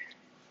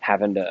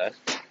having to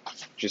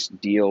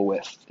just deal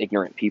with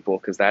ignorant people,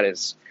 because that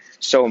is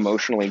so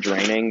emotionally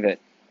draining that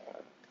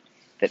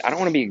I don't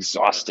want to be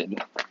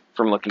exhausted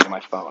from looking at my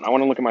phone. I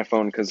want to look at my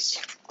phone because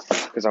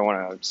I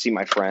want to see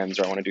my friends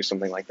or I want to do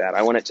something like that.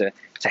 I want it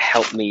to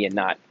help me and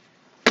not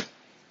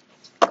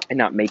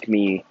make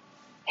me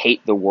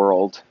hate the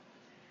world.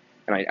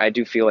 And I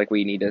do feel like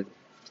we need a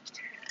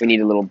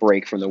little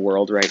break from the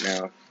world right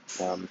now.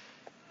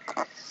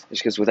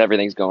 Just because with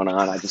everything's going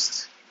on,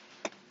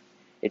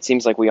 it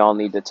seems like we all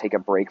need to take a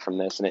break from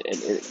this, and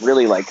it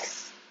really, like,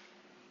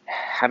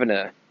 having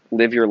to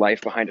live your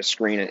life behind a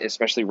screen,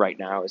 especially right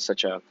now, is I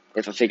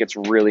think it's a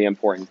really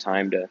important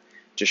time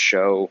to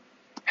show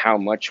how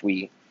much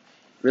we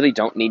really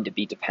don't need to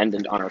be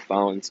dependent on our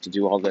phones to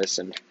do all this.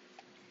 And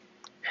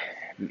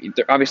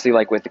obviously,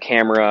 like, with the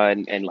camera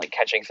and like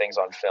catching things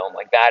on film,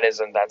 like, that's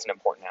an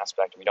important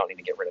aspect. We don't need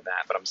to get rid of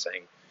that, but I'm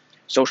saying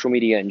social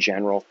media in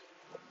general.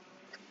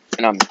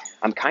 And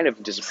I'm kind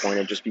of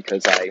disappointed just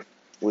because I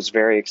was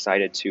very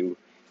excited to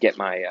get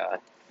my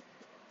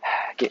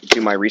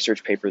do my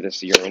research paper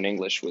this year in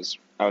English.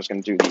 I was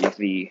going to do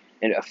the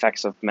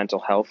effects of mental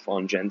health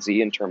on Gen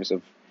Z in terms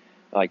of,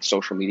 like,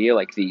 social media,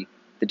 like the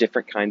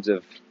different kinds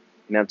of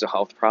mental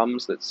health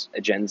problems that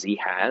a Gen Z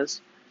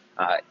has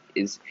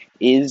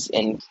is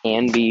and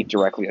can be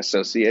directly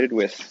associated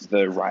with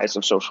the rise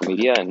of social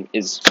media, and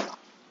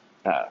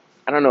I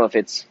don't know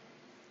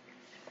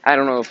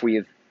if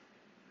we've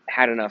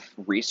had enough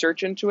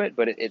research into it,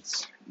 but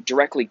it's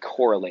directly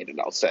correlated,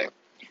 I'll say,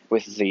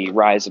 with the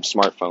rise of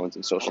smartphones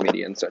and social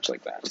media and such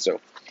like that.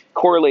 So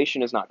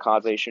correlation is not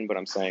causation, but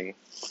I'm saying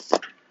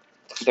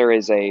there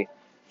is a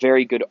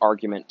very good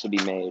argument to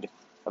be made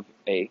of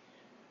a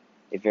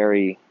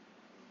very,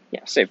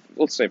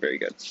 let's say very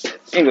good.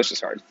 English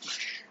is hard.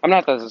 I'm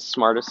not the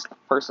smartest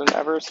person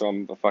ever, so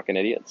I'm a fucking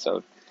idiot.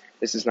 So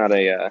this is not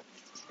a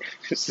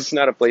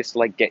place to,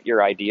 like, get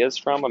your ideas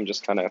from. I'm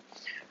just kind of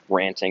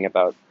ranting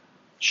about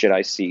shit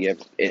I see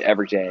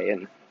every day,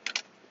 and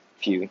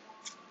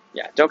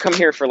don't come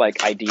here for,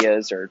 like,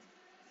 ideas or,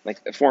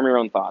 like, form your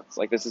own thoughts.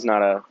 Like, this is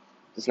not a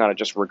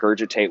just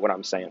regurgitate what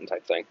I'm saying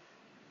type thing.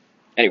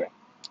 Anyway,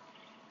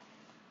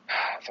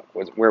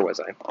 where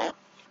was I?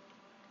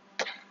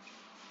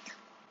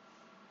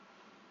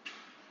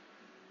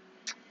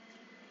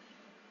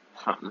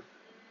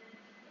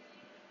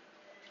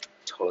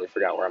 Totally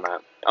forgot where I'm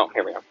at. Oh,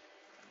 here we are.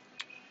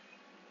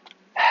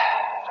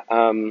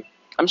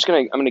 I'm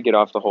gonna get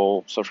off the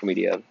whole social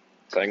media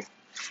thing.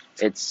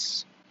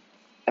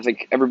 I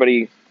think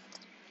everybody,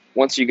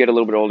 once you get a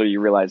little bit older, you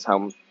realize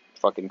how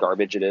fucking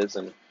garbage it is,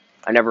 and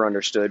I never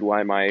understood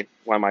why my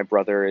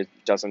brother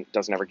doesn't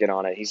ever get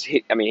on it. He's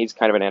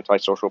kind of an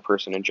antisocial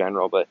person in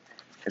general,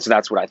 and so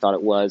that's what I thought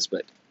it was.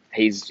 But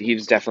he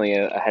was definitely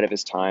ahead of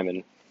his time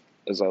and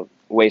was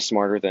way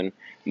smarter than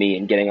me,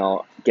 and getting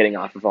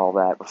off of all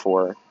that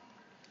before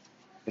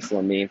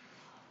me.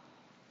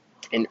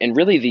 And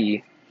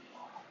really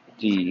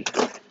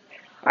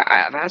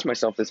I've asked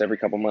myself this every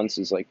couple months,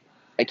 is like,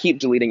 I keep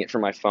deleting it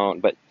from my phone,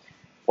 but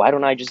why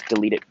don't I just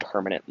delete it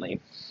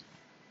permanently?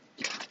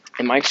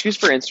 And my excuse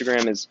for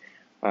Instagram is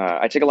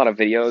I take a lot of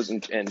videos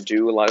and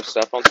do a lot of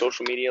stuff on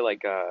social media,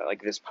 like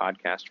this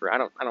podcast. Where I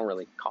don't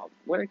really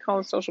what do I call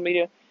it, social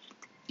media?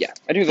 Yeah,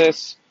 I do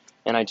this,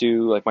 and I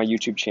do, like, my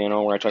YouTube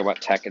channel where I talk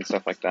about tech and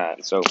stuff like that.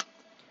 And so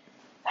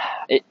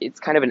it's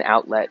kind of an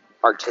outlet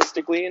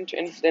artistically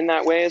in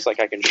that way. It's like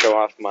I can show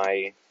off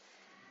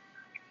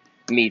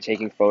me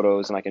taking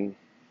photos, and I can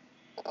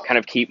kind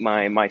of keep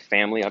my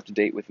family up to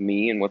date with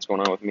me and what's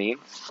going on with me,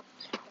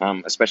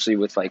 especially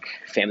with, like,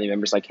 family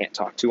members I can't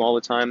talk to all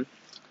the time.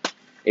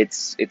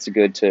 It's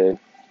good to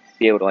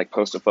be able to, like,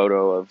 post a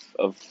photo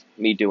of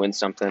me doing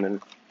something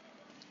and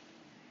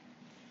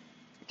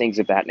things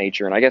of that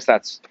nature. And I guess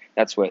that's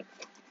what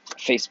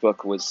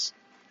Facebook was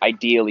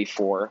ideally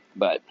for,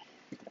 but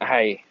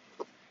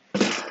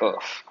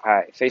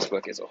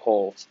Facebook is a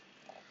whole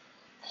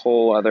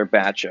other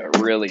batch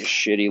of really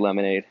shitty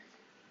lemonade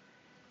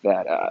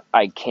that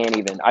I can't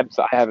even. I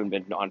haven't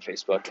been on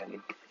Facebook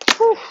in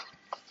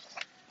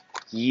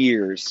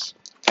years.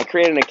 I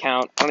created an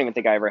account. I don't even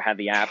think I ever had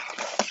the app.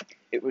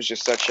 It was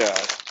just such a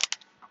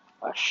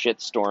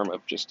shitstorm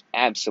of just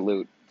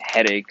absolute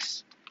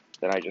headaches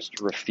that I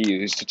just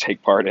refused to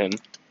take part in.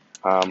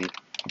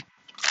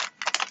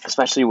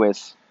 Especially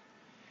with,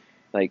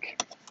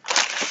 like,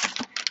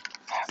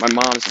 my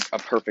mom's a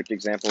perfect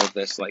example of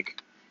this.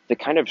 Like, the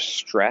kind of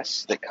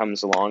stress that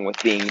comes along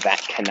with being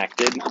that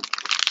connected,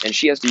 and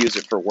she has to use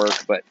it for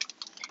work, but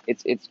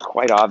it's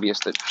quite obvious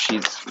that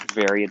she's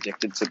very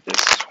addicted to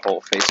this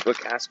whole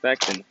Facebook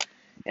aspect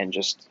and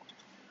just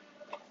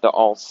the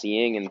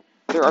all-seeing. And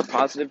there are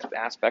positive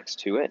aspects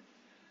to it,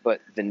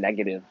 but the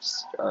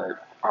negatives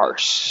are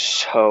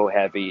so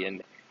heavy,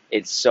 and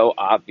it's so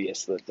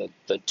obvious that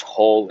the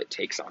toll it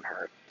takes on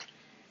her.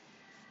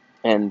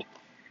 And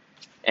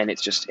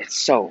it's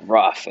so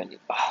rough, and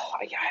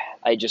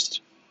I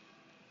just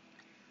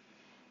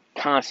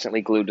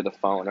constantly glued to the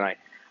phone. And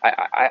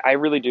I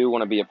really do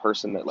want to be a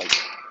person that, like,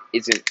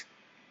 isn't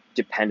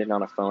dependent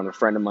on a phone. A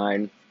friend of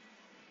mine,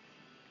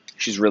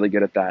 she's really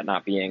good at that,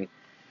 not being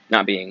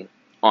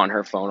on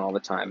her phone all the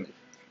time.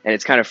 And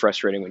it's kind of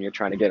frustrating when you're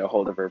trying to get a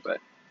hold of her, but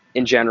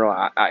in general,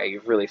 I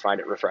really find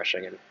it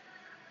refreshing, and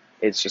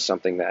it's just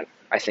something that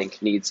I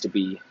think needs to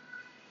be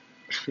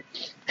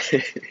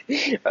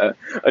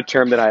a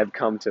term that I have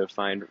come to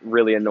find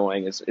really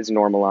annoying is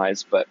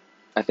normalized, but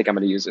I think I'm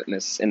going to use it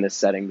in this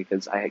setting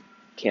because I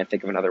can't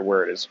think of another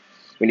word. Is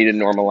we need to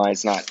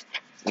normalize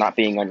not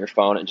being on your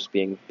phone and just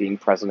being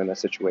present in a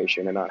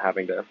situation and not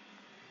having to.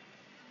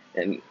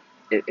 And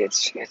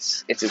it's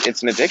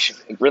an addiction.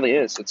 It really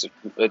is.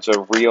 It's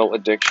a real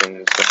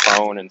addiction. It's the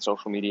phone and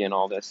social media and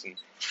all this, and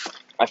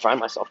I find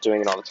myself doing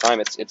it all the time.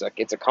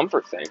 It's a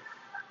comfort thing.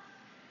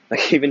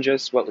 Like even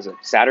just what was it,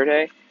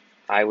 Saturday?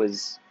 I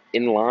was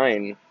in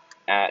line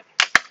at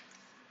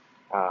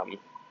um,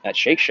 at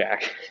Shake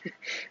Shack.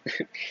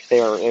 They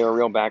were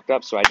real backed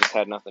up, so I just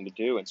had nothing to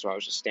do, and so I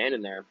was just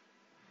standing there.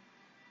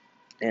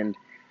 And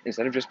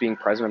instead of just being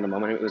present in the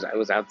moment, I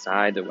was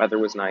outside. The weather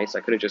was nice.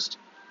 I could have just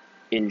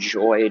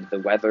enjoyed the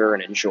weather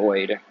and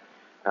enjoyed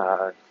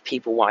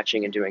people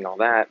watching and doing all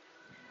that.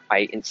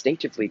 I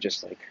instinctively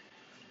just like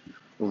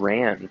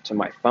ran to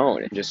my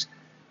phone and just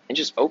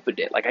opened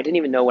it. Like I didn't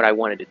even know what I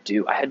wanted to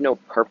do. I had no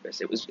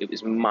purpose. It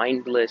was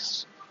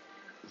mindless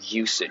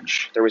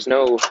usage. There was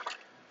no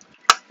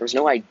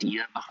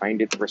idea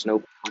behind it. There was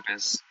no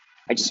purpose.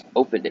 I just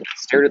opened it,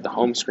 stared at the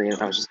home screen,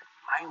 and I was just like,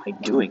 why am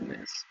I doing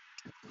this?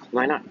 Am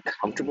I not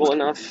comfortable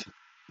enough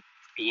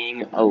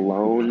being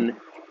alone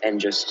and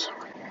just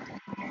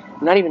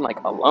not even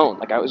like alone?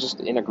 Like I was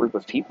just in a group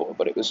of people,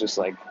 but it was just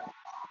like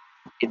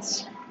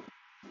it's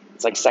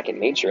it's like second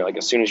nature. Like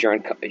as soon as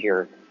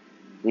you're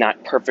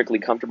not perfectly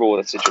comfortable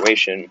with a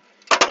situation,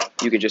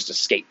 you could just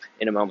escape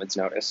in a moment's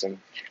notice and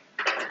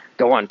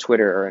go on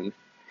Twitter, and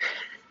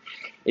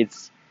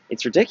it's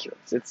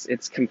ridiculous.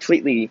 It's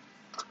completely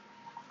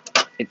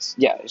it's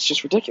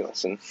just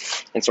ridiculous, and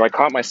so I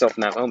caught myself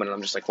in that moment, and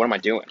I'm just like, what am I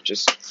doing?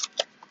 Just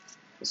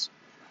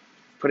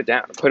put it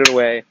down, put it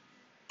away,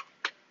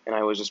 and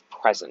I was just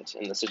present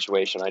in the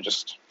situation. I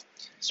just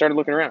started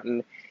looking around,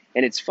 and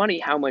it's funny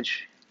how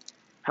much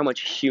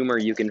humor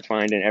you can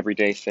find in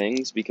everyday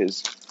things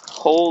because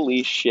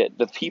holy shit,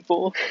 the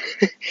people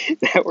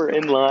that were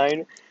in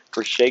line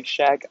for Shake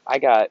Shack, all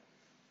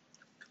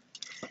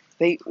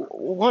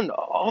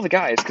the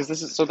guys, because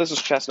this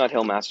is Chestnut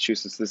Hill,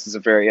 Massachusetts. This is a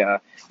very a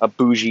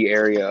bougie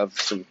area of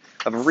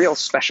a real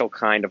special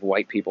kind of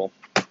white people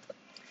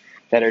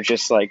that are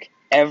just like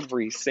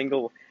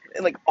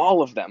like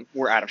all of them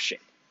were out of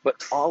shape,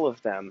 but all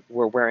of them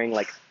were wearing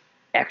like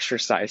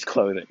exercise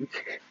clothing,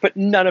 but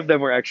none of them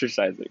were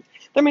exercising.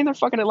 I mean, they're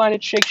fucking in line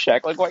at Shake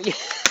Shack. Like, what?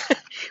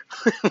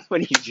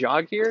 When you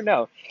jog here?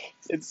 No,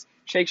 it's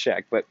Shake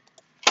Shack. But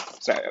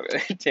sorry,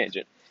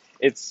 tangent.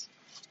 It's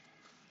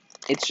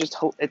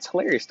it's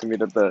hilarious to me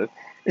that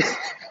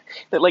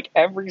that like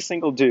every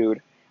single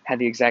dude had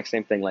the exact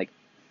same thing, like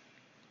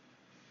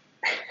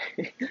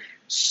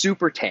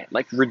super tan,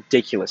 like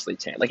ridiculously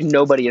tan. Like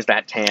nobody is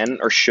that tan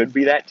or should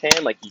be that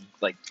tan. Like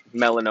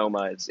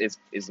melanoma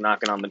is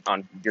knocking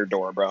on your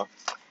door, bro.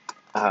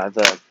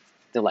 The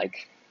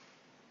like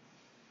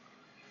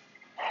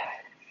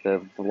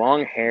the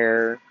long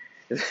hair,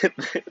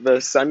 the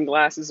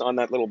sunglasses on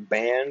that little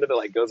band that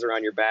like goes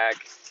around your back.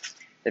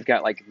 They've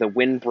got like the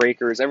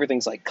windbreakers.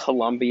 Everything's like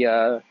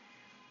Columbia,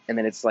 and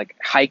then it's like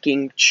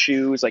hiking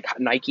shoes, like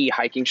Nike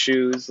hiking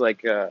shoes.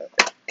 Like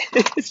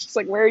it's just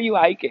like, where are you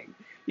hiking?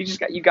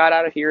 You got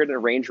out of here in a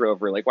Range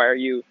Rover. Like, why are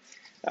you?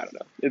 I don't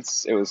know.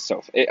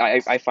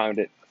 I found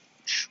it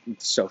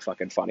so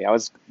fucking funny. I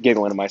was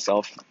giggling to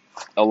myself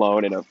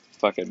alone in a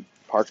fucking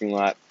parking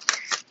lot.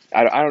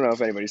 I don't know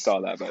if anybody saw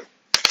that, but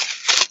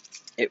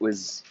it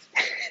was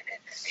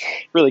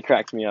really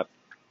cracked me up.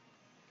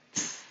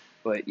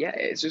 But yeah,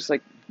 it's just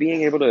like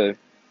being able to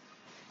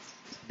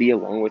be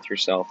alone with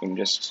yourself and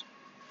just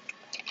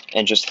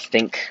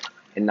think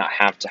and not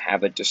have to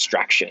have a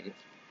distraction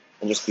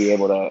and just be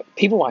able to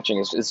people watching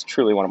is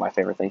truly one of my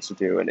favorite things to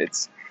do, and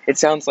it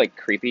sounds like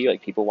creepy,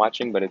 like people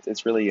watching, but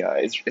it's really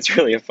it's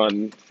really a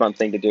fun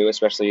thing to do,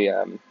 especially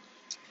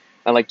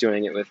I like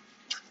doing it with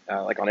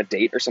like on a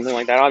date or something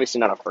like that. Obviously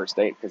not a first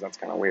date because that's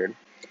kind of weird,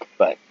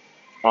 but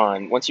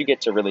on once you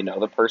get to really know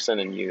the person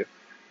and you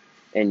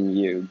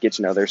get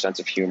to know their sense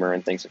of humor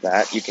and things like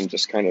that, you can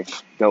just kind of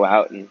go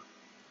out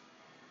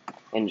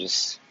and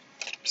just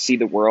see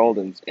the world,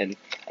 and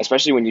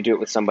especially when you do it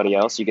with somebody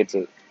else, you get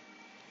to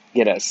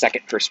get a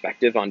second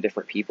perspective on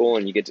different people,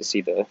 and you get to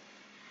see the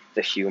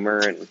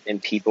humor in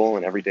people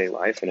and everyday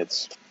life, and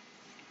it's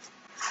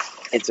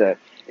a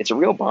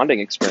real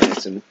bonding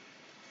experience, and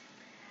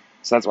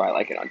so that's why I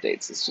like it on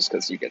dates. It's just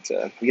because you get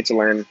to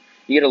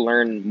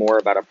learn more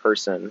about a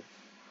person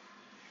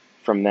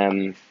from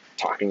them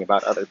talking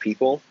about other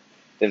people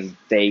than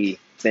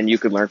you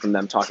could learn from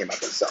them talking about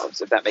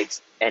themselves, if that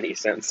makes any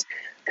sense.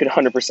 Could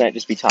 100%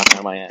 just be talking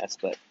on my ass,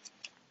 but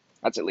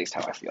that's at least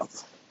how I feel.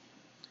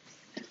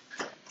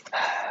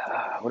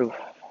 What do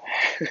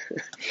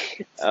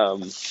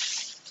I'm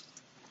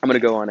gonna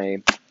go on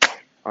a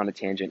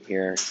tangent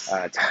here,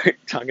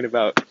 talking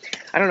about.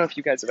 I don't know if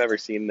you guys have ever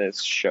seen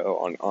this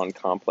show on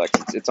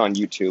Complex. It's on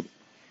YouTube.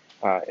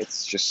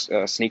 It's just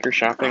sneaker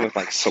shopping with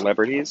like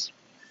celebrities,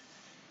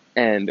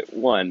 and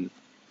one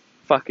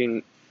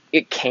fucking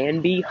it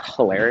can be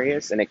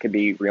hilarious and it could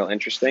be real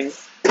interesting,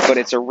 but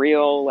it's a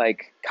real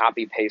like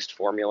copy paste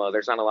formula.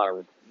 There's not a lot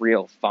of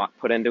real thought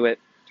put into it.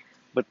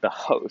 But the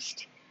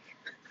host,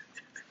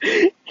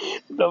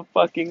 the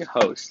fucking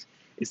host,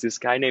 is this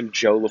guy named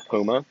Joe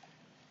LaPuma,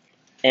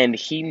 and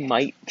he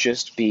might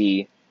just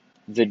be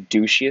the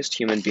douchiest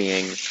human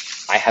being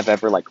I have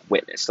ever like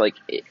witnessed. Like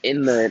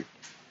in the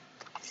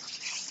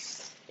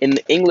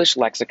English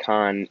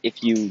lexicon,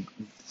 if you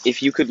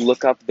could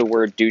look up the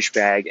word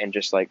douchebag and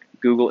just like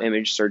Google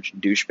image search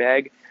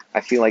douchebag, I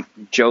feel like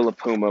Joe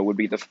LaPuma would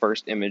be the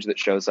first image that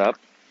shows up.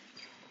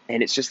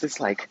 And it's just this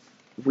like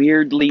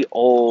weirdly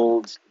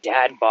old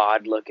dad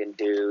bod looking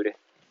dude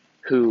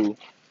who,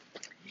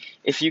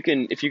 if you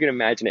can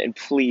imagine it, and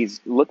please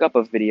look up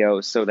a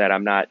video so that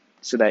I'm not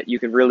so that you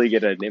can really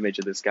get an image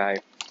of this guy.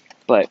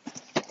 But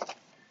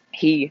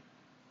he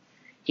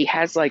he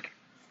has like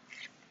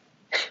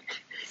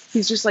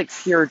he's just like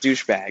pure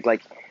douchebag.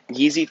 Like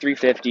Yeezy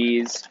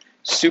 350s,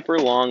 super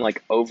long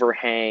like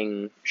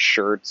overhang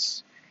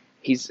shirts.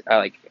 He's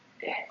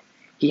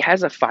he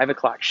has a 5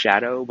 o'clock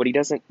shadow, but he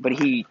doesn't. But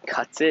he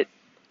cuts it.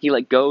 He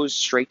like goes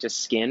straight to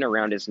skin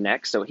around his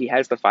neck, so he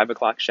has the 5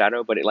 o'clock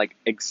shadow, but it like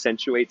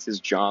accentuates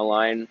his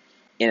jawline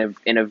in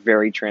a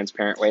very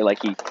transparent way.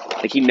 Like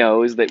he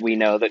knows that we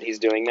know that he's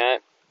doing that.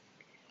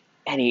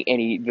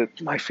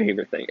 My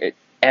favorite thing,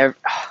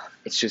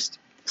 it's just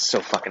so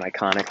fucking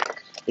iconic,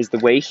 is the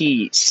way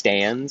he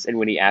stands and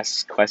when he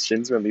asks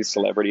questions when these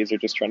celebrities are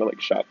just trying to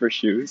like shop for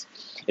shoes,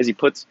 is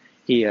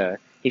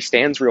he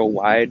stands real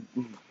wide,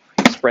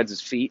 he spreads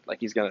his feet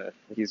like he's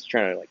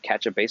trying to like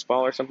catch a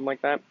baseball or something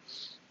like that.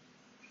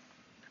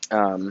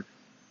 Um,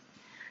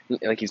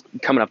 like he's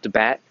coming up to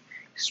bat.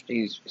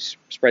 He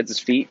spreads his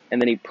feet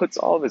and then he puts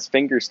all of his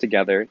fingers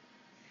together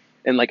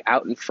and like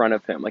out in front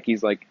of him, like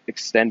he's like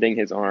extending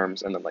his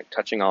arms and then like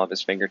touching all of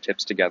his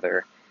fingertips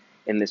together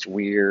in this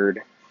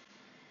weird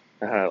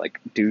like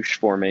douche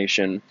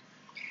formation.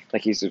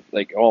 Like he's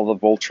like all the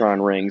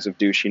Voltron rings of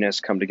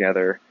douchiness come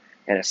together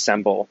and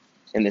assemble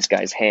in this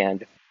guy's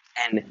hand.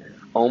 And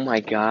oh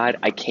my god,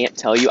 I can't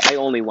tell you. I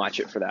only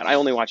watch it for that. I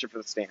only watch it for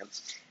the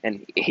stance.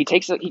 And he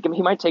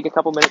might take a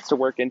couple minutes to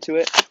work into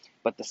it,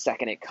 but the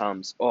second it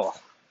comes, oh,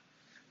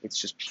 it's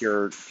just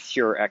pure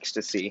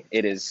ecstasy.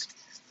 It is.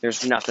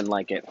 There's nothing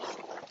like it.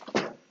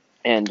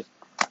 And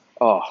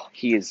oh,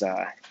 he is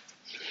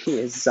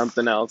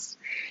something else.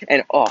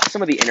 And oh,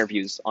 some of the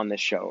interviews on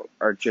this show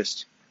are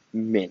just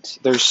mint.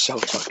 They're so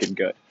fucking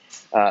good.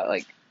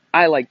 Like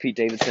I like Pete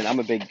Davidson.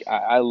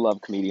 I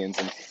love comedians,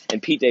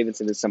 and Pete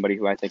Davidson is somebody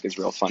who I think is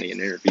real funny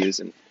in interviews,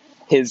 and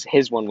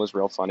his one was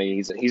real funny.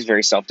 He's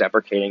very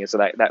self-deprecating, and so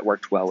that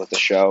worked well with the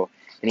show.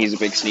 And he's a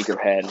big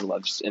sneakerhead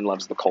and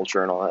loves the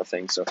culture and all that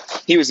thing. So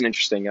he was an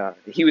interesting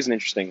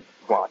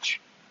watch.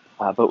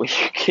 But when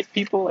you get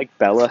people like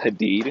Bella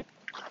Hadid,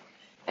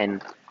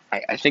 and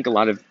I think a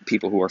lot of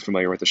people who are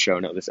familiar with the show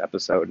know this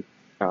episode.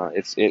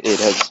 It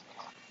has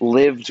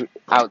lived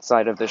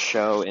outside of the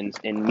show in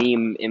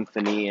meme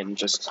infamy and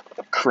just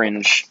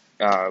cringe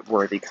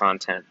worthy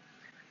content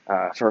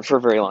for a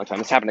very long time.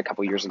 This happened a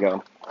couple years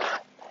ago.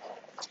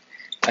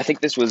 I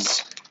think this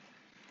was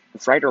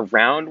right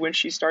around when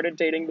she started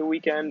dating The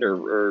Weeknd,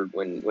 or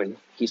when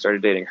he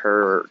started dating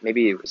her, or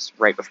maybe it was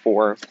right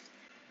before.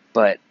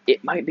 But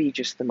it might be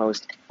just the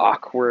most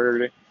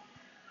awkward.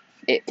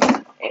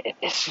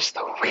 It's just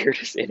the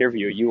weirdest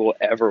interview you will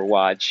ever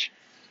watch.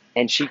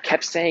 And she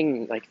kept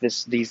saying like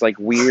these like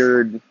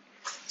weird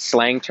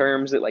slang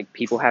terms that like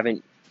people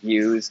haven't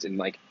used and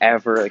like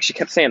ever. Like she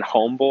kept saying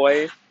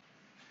homeboy.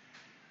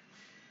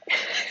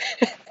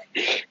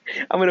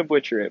 I'm gonna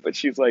butcher it, but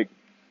she's like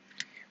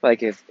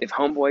if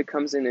homeboy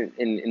comes in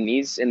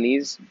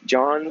these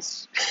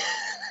Johns,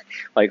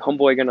 like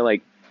homeboy gonna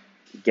like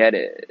get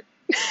it.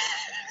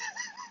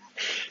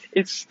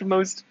 It's the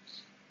most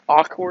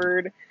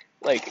awkward,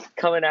 like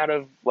coming out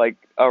of like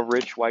a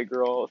rich white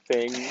girl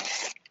thing,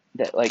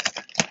 that like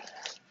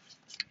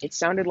it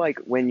sounded like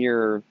when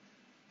your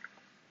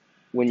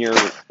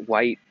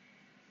white,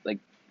 like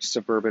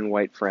suburban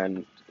white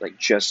friend like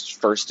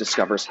just first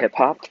discovers hip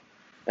hop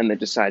and then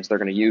decides they're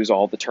going to use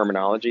all the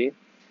terminology.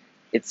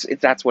 It's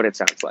that's what it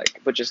sounds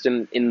like, but just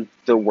in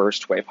the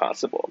worst way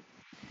possible.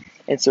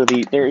 And so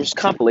there's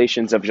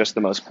compilations of just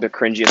the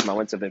cringiest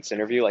moments of this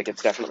interview. Like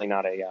it's definitely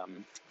not a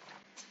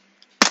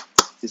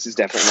this is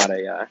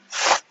definitely not a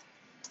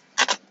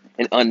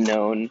an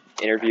unknown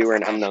interview or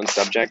an unknown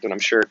subject, and I'm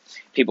sure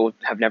people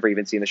have never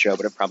even seen the show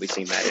but have probably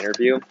seen that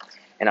interview.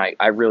 And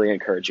I really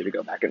encourage you to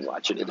go back and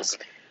watch it. It is,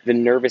 the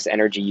nervous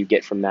energy you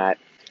get from that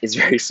is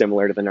very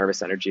similar to the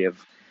nervous energy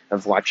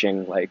of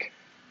watching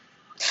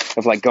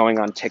of going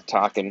on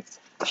TikTok, and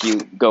if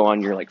you go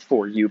on your like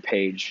For You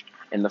page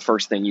and the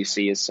first thing you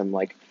see is some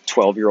like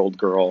 12-year-old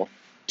girl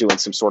doing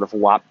some sort of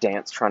WAP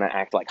dance trying to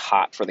act like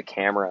hot for the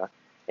camera,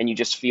 and you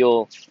just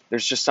feel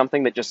there's just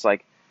something that just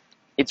like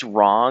it's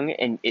wrong,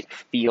 and it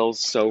feels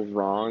so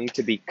wrong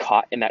to be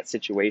caught in that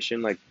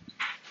situation. Like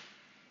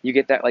You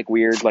get that like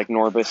weird like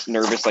nervous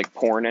like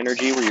porn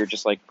energy where you're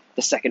just like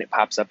the second it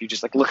pops up, you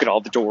just like look at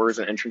all the doors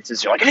and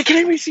entrances. You're like, can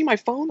anybody see my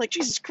phone? Like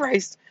Jesus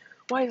Christ,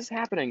 why is this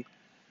happening?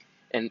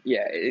 And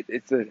yeah,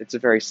 it's a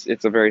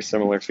very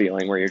similar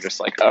feeling where you're just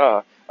like,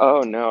 oh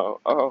no,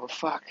 oh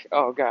fuck,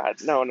 oh god,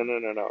 no,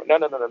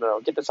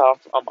 get this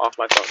off, I'm off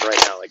my phone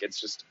right now. Like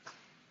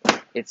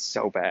it's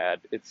so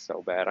bad, it's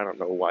so bad. I don't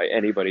know why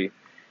anybody,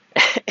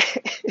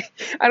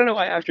 I don't know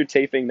why after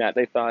taping that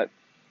they thought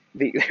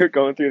they were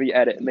going through the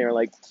edit and they were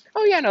like,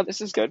 oh yeah, no,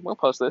 this is good, we'll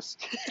post this.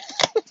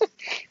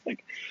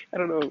 Like I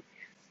don't know,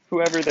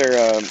 whoever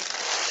their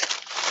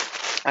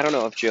I don't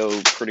know if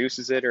Joe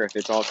produces it or if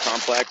it's all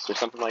complex or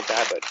something like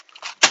that, but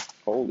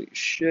holy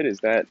shit, is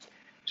that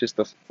just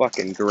the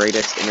fucking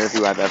greatest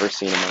interview I've ever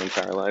seen in my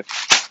entire life.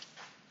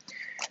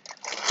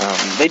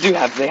 They do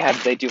have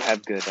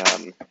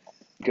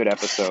good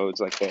episodes.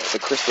 Like the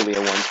Chris D'Elia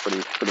one's pretty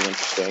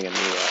interesting, and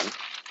the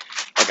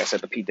like I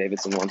said, the Pete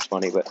Davidson one's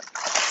funny. But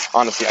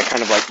honestly, I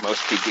kind of like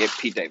most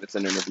Pete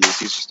Davidson interviews.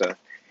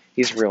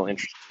 He's a real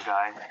interesting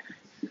guy.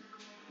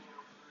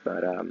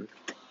 But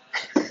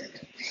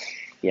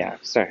yeah,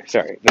 sorry.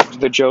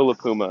 The Joe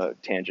LaPuma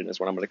tangent is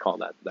what I'm going to call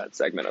that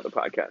segment of the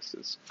podcast.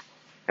 Is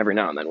every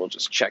now and then we'll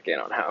just check in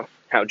on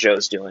how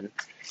Joe's doing.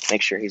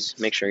 Make sure he's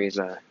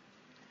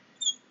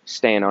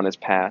staying on his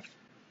path.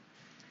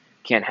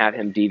 Can't have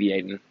him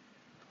deviating.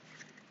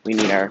 We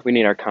need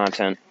our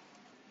content.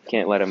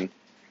 Can't let him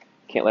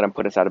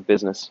put us out of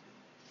business.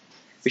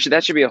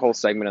 That should be a whole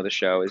segment of the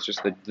show. Is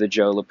just the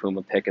Joe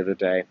LaPuma pick of the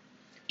day.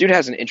 Dude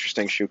has an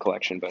interesting shoe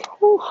collection, but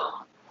whew,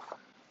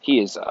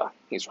 he's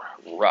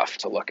rough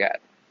to look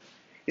at.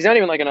 He's not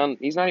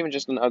even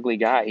just an ugly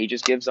guy. He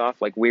just gives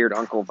off like weird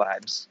uncle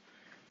vibes.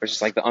 Or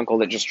just like the uncle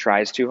that just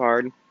tries too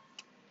hard.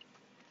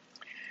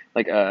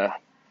 Like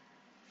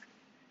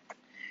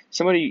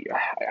somebody,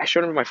 I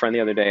showed him to my friend the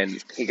other day,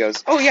 and he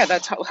goes, "Oh yeah,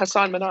 that's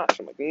Hassan Minaj."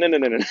 I'm like,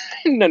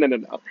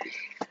 no.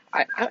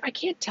 I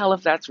can't tell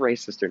if that's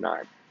racist or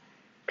not,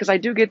 because I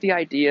do get the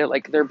idea.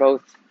 Like they're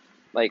both,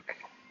 like,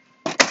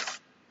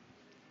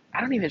 I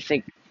don't even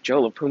think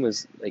Joe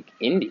LaPuma's like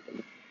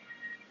Indian,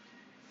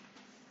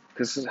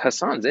 because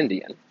Hassan's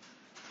Indian,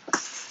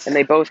 and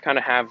they both kind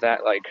of have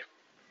that like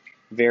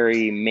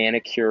very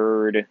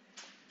manicured,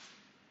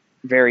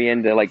 very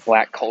into like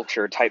black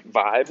culture type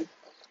vibe,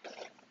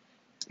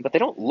 but they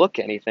don't look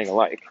anything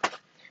alike.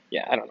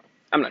 Yeah, I don't know.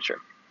 I'm not sure.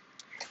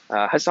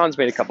 Hassan's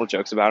made a couple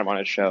jokes about him on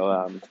his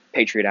show,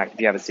 Patriot Act.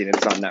 If you haven't seen it,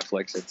 it's on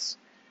Netflix. It's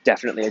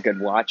definitely a good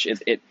watch.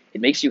 It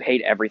makes you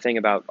hate everything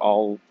about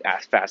all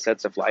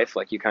facets of life.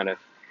 Like he kind of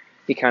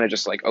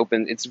just like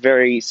opens. It's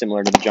very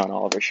similar to the John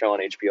Oliver show on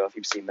HBO, if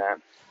you've seen that,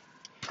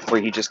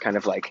 where he just kind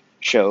of like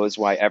shows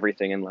why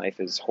everything in life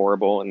is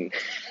horrible. And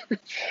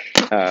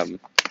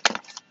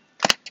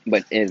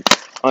but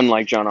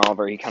unlike John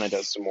Oliver, he kind of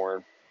does some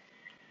more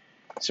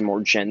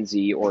Gen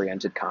Z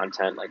oriented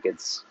content. Like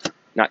it's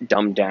not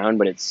dumbed down,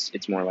 but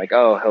it's more like,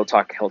 oh, he'll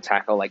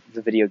tackle like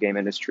the video game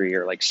industry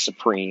or like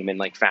Supreme and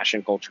like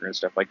fashion culture and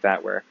stuff like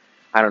that, where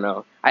I don't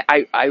know.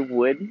 I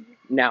would,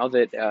 now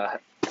that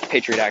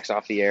Patriot Act's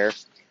off the air,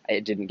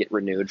 it didn't get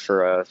renewed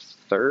for a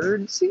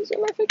third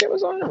season, I think it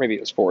was on, or maybe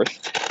it was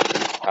fourth.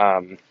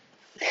 I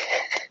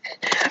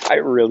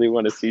really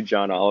want to see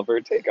John Oliver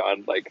take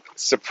on like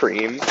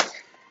Supreme,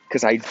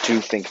 because I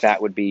do think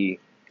that would be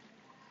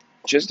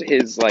just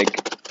his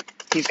like,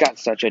 he's got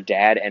such a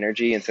dad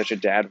energy and such a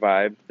dad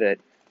vibe that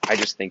I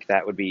just think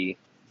that would be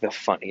the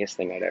funniest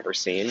thing I'd ever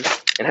seen.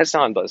 And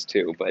Hassan does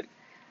too, but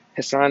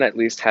Hassan at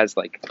least has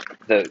like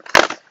the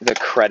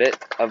credit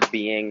of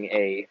being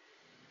a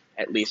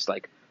at least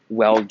like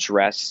well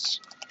dressed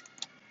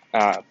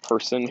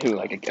person who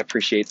like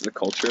appreciates the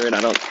culture. And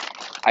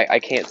I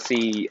can't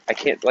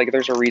like,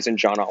 there's a reason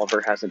John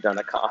Oliver hasn't done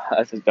a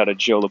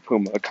Joe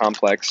LaPuma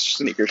complex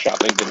sneaker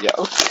shopping video.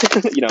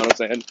 You know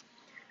what I'm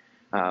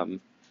saying?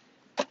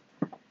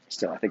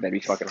 Still, I think that'd be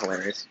fucking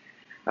hilarious.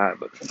 But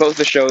both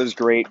the shows,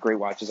 great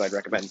watches. I'd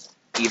recommend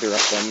either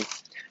of them.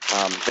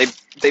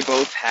 They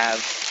both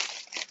have,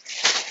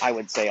 I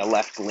would say, a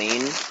left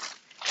lean,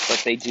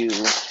 but they do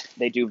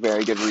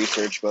very good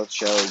research, both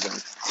shows.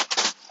 And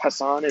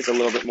Hassan is a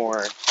little bit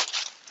more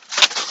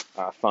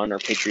fun, or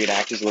Patriot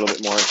Act is a little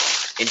bit more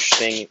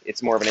interesting.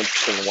 It's more of an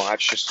interesting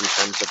watch, just in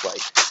terms of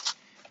like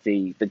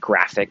the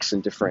graphics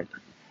and different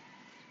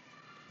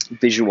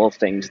visual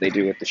things they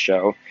do with the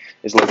show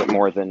is a little bit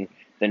more than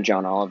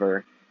John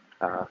Oliver.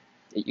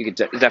 You could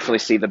definitely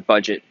see the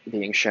budget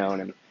being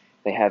shown, and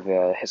they have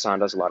Hassan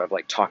does a lot of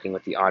like talking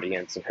with the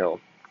audience, and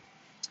he'll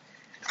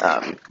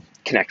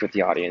connect with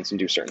the audience and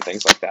do certain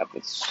things like that.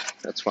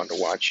 That's fun to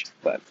watch.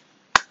 But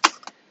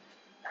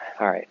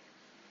all right,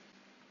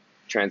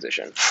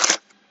 transition.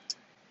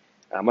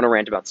 I'm gonna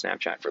rant about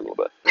Snapchat for a little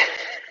bit.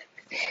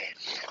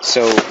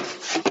 So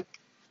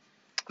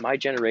my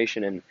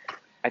generation, and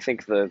I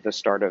think the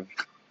start of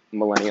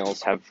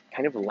millennials, have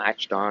kind of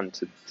latched on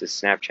to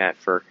Snapchat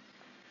for,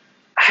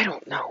 I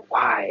don't know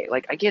why.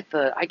 Like I get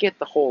the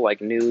whole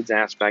like nudes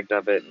aspect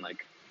of it, and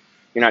like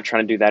you're not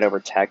trying to do that over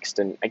text,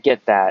 and I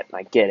get that, and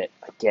I get it,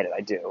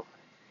 I do.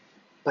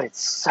 but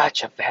it's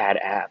such a bad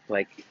app.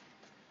 Like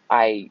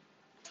I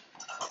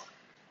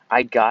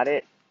I got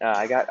it.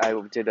 I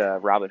did a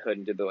Robinhood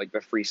and did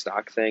the free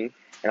stock thing,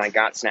 and I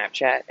got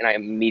Snapchat, and I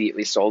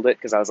immediately sold it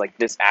because I was like,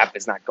 this app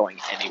is not going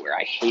anywhere.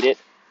 I hate it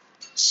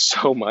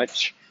so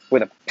much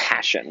with a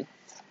passion.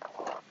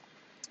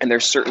 And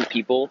there's certain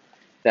people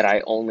that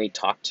I only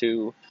talk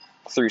to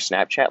through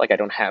Snapchat. Like I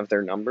don't have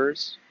their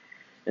numbers,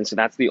 and so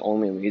that's the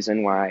only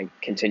reason why I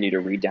continue to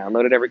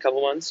re-download it every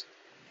couple months.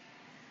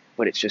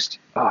 But it's just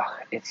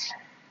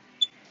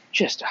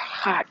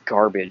hot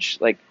garbage.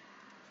 Like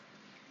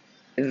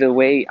the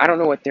way I don't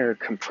know what their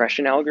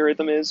compression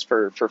algorithm is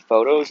for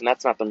photos, and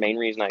that's not the main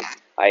reason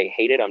I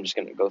hate it. I'm just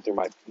gonna go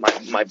through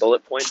my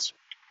bullet points.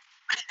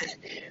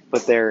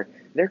 But their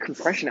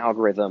compression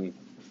algorithm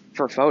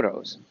for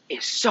photos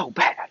is so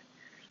bad.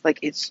 Like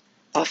it's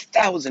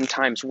 1,000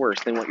 times worse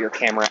than what your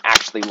camera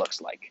actually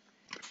looks like.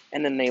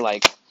 And then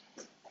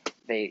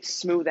they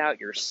smooth out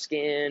your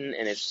skin,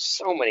 and it's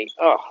so many.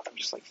 Oh, I'm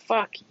just like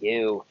fuck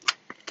you.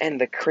 And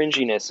the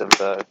cringiness of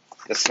the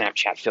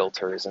Snapchat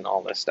filters and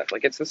all this stuff.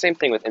 Like it's the same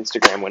thing with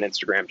Instagram when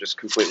Instagram just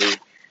completely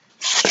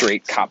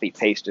straight copy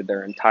pasted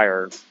their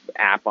entire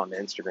app onto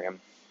Instagram.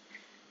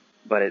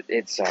 But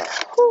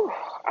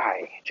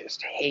I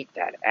just hate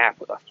that app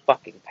with a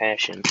fucking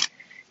passion.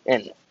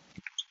 And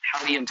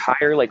how the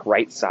entire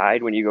right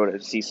side when you go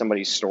to see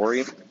somebody's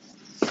story.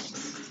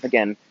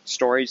 Again,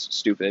 stories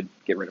stupid.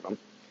 Get rid of them.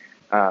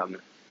 Um,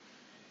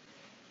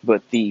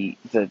 but the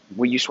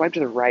when you swipe to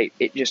the right,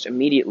 it just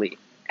immediately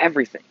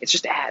everything. It's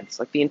just ads.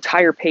 Like the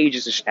entire page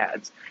is just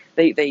ads.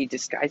 They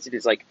disguise it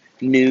as like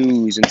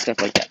news and stuff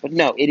like that. But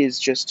no, it is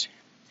just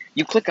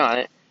you click on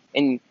it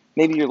and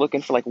maybe you're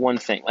looking for like one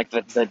thing, like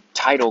the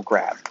title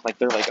grab. Like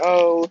they're like,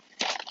 oh,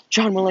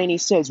 John Mulaney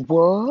says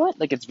what?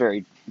 Like it's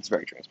very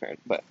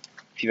transparent. But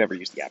if you've ever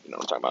used the app, you know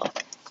what I'm talking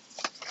about.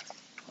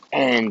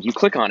 And you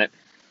click on it,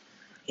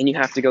 and you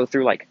have to go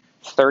through like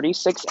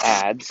 36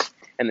 ads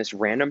and this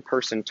random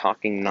person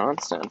talking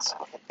nonsense.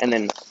 And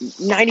then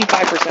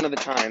 95% of the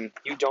time,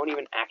 you don't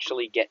even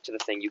actually get to the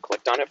thing you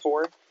clicked on it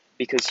for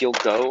because you'll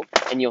go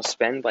and you'll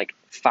spend like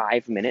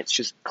 5 minutes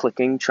just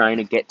clicking, trying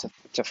to get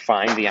to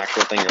find the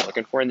actual thing you're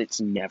looking for, and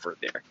it's never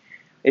there.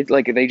 It's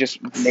like they just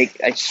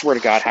I swear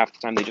to God, half the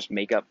time they just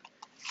make up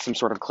some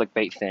sort of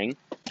clickbait thing.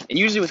 And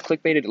usually with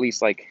clickbait, at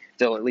least like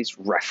they'll at least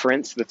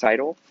reference the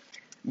title.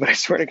 But I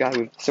swear to God,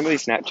 with some of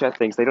these Snapchat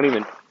things,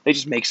 they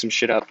just make some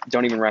shit up,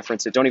 don't even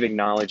reference it, don't even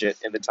acknowledge it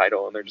in the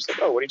title, and they're just like,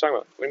 oh, what are you talking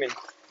about? What do you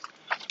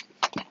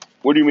mean?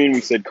 What do you mean we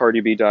said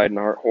Cardi B died in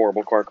a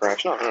horrible car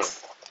crash? No.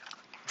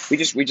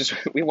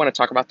 We want to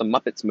talk about the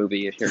Muppets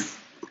movie here. It's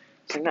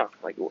like, no,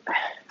 like,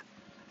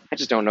 I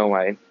just don't know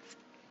why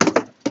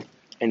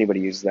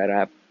anybody uses that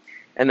app.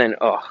 And then,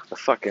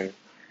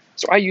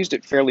 so I used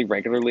it fairly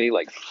regularly,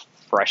 like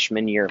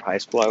freshman year of high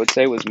school, I would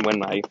say, was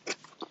when I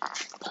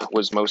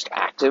was most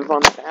active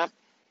on the app.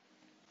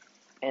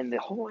 And the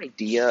whole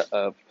idea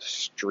of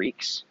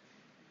streaks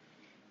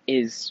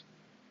is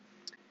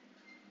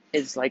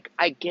like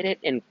I get it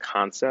in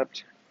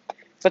concept,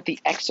 but the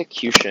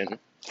execution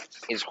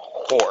is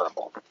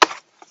horrible.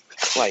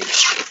 Like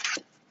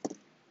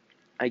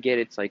I get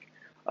it's like,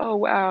 oh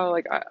wow,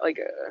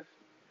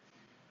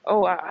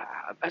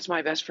 that's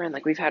my best friend.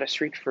 Like we've had a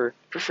streak for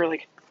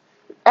like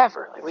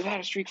ever. Like we've had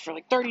a streak for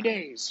like 30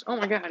 days. Oh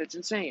my god, it's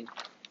insane.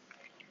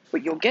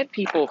 But you'll get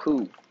people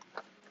who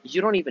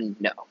you don't even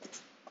know.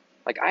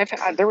 Like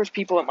there was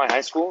people at my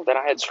high school that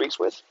I had streaks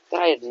with that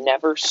I had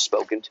never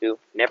spoken to,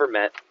 never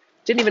met,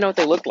 didn't even know what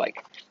they looked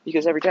like,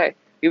 because every day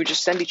we would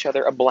just send each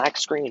other a black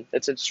screen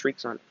that said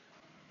streaks on it.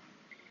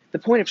 The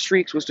point of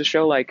streaks was to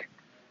show like,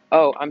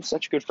 oh, I'm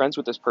such good friends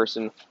with this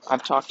person,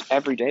 I've talked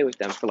every day with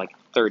them for like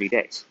 30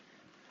 days.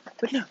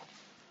 But no.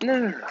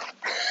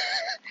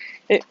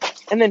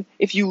 And then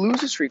if you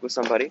lose a streak with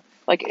somebody,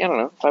 like, I don't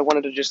know, if I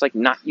wanted to just like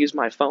not use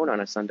my phone on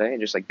a Sunday and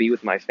just like be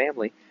with my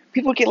family,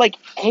 people would get like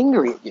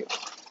angry at you.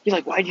 You're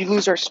like, why'd you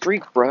lose our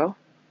streak, bro?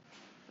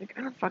 Like,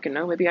 I don't fucking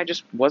know. Maybe I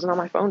just wasn't on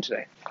my phone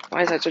today.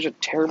 Why is that such a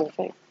terrible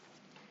thing?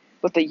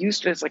 But they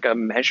used it as like a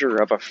measure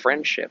of a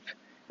friendship.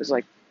 It was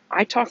like,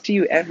 I talk to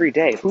you every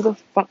day. Who the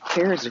fuck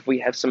cares if we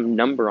have some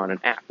number on an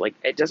app? Like,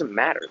 it doesn't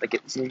matter. Like,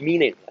 it's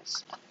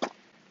meaningless.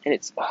 And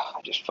I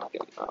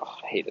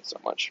hate it so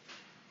much.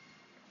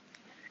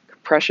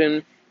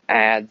 Compression,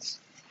 ads,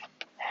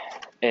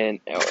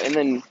 and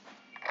then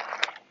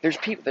there's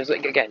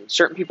like, again,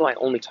 certain people I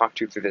only talk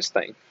to through this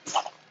thing.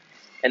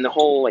 And the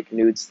whole like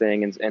nudes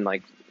thing and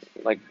like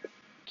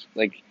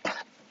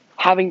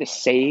having to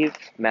save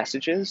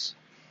messages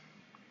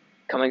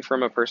coming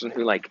from a person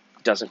who like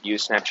doesn't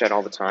use Snapchat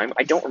all the time.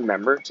 I don't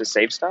remember to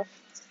save stuff.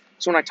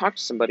 So when I talk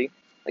to somebody,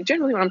 like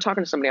generally when I'm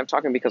talking to somebody, I'm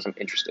talking because I'm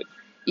interested.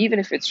 Even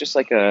if it's just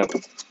like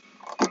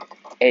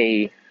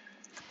a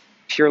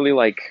purely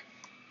like,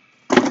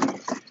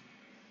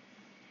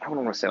 I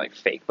don't want to say like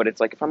fake, but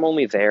it's like if I'm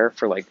only there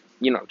for like,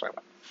 you know what I'm talking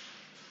about.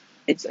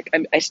 It's like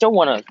I still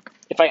want to.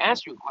 If I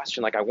ask you a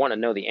question, like I want to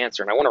know the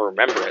answer and I want to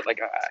remember it. Like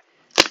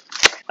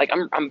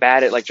I'm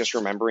bad at like just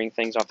remembering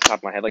things off the top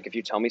of my head. Like if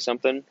you tell me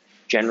something,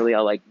 generally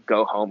I'll like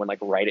go home and like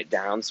write it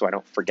down so I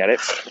don't forget it.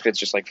 If it's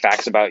just like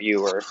facts about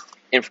you or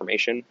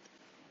information,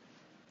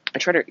 I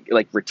try to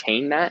like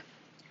retain that.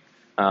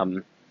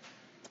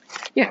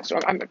 Yeah, so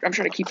I'm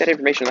trying to keep that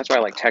information. That's why I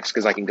like text,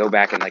 because I can go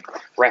back and like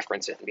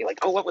reference it and be like,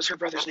 oh, what was her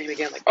brother's name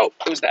again? Like, oh,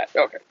 it was that.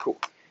 Okay, cool.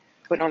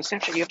 But on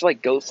Snapchat, you have to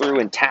like go through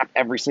and tap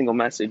every single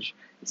message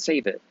and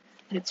save it.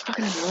 And it's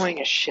fucking annoying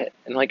as shit.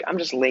 And like, I'm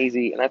just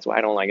lazy, and that's why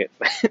I don't like it.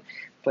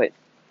 But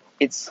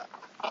it's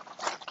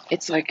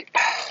like,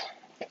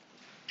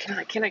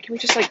 can we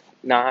just like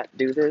not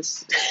do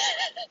this?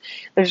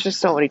 There's just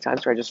so many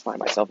times where I just find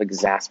myself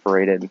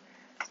exasperated. And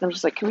I'm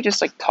just like, can we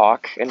just like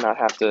talk and not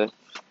have to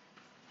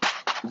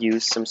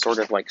use some sort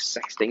of like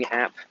sexting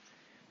app?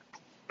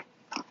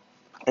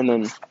 And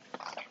then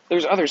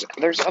there's other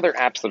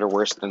apps that are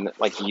worse than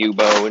like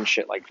Yubo and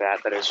shit like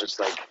that. That is just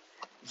like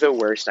the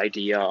worst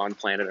idea on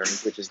planet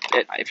Earth. Which is,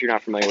 if you're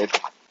not familiar with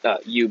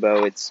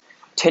Yubo, it's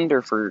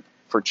Tinder for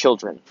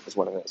children is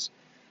what it is.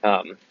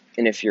 And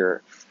if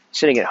you're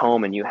sitting at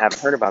home and you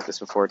haven't heard about this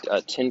before,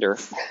 Tinder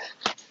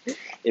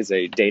is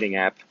a dating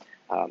app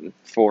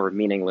for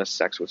meaningless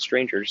sex with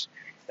strangers.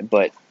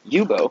 But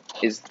Yubo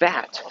is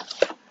that,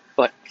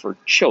 but for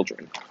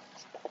children,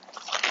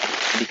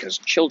 because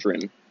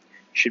children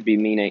should be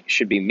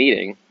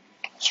meeting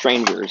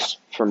strangers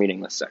for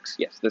meaningless sex.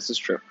 Yes, this is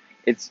true.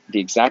 It's the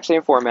exact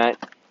same format.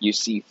 You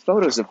see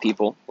photos of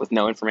people with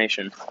no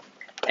information,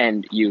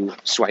 and you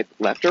swipe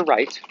left or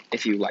right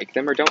if you like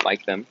them or don't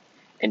like them,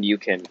 and you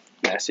can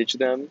message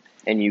them,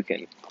 and you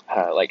can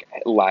like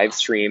live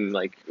stream,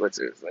 like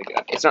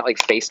it's not like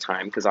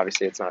FaceTime, because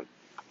obviously it's not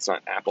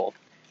Apple,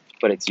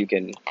 but you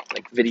can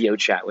like video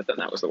chat with them.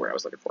 That was the word I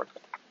was looking for.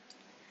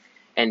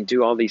 And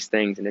do all these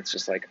things, and it's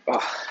just like,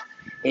 oh,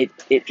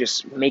 it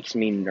just makes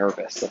me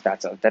nervous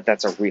that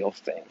that's a real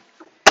thing.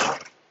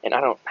 And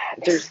I don't.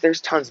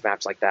 There's tons of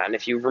apps like that, and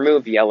if you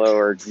remove Yellow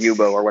or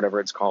Yubo or whatever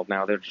it's called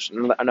now, there's just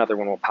another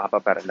one will pop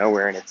up out of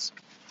nowhere, and it's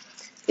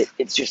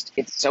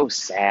so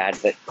sad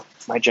that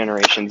my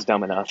generation's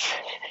dumb enough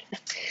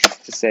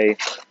to say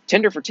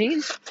Tinder for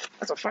teens.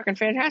 That's a fucking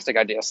fantastic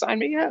idea. Sign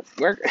me up.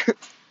 Where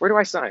do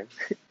I sign?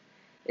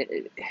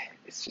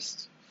 It's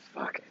just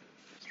fucking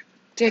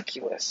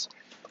ridiculous.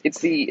 It's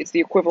the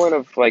equivalent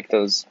of like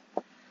those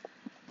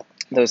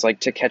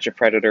like To Catch a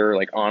Predator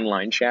like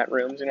online chat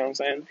rooms. You know what I'm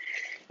saying?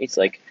 It's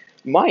like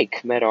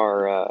Mike met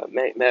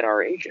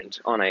our agent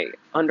on a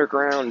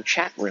underground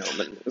chat room,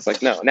 and it's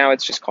like, no, now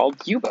it's just called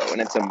Yubo,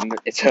 and it's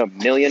a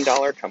 $1 million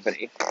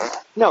company.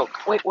 No,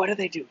 wait, what do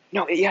they do?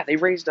 No, yeah, they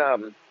raised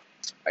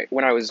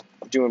when I was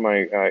doing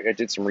I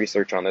did some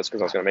research on this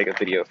because I was going to make a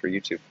video for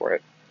YouTube for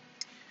it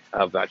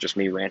about just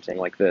me ranting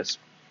like this,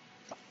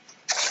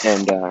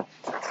 and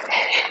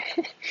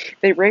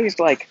they raised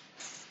like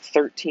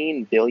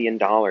 $13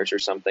 billion or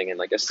something in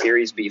like a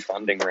Series B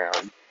funding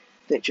round.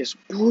 That just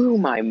blew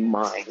my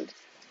mind.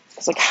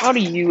 It's like, how do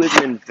you as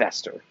an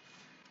investor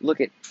look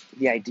at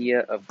the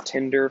idea of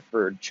Tinder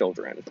for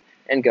children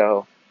and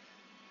go,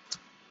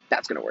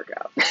 that's going to work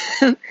out.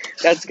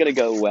 That's going to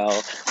go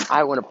well.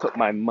 I want to put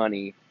my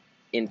money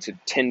into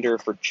Tinder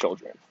for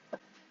children.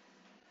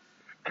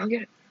 I don't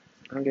get it.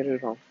 I don't get it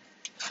at all.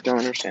 I don't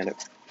understand it.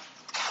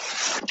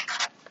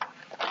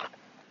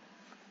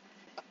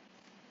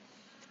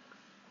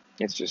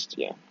 It's just,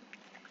 yeah.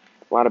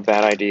 A lot of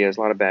bad ideas,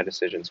 a lot of bad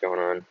decisions going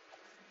on.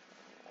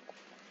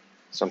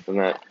 Something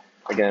that,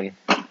 again,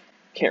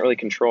 can't really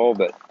control,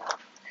 but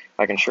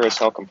I can sure as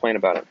hell complain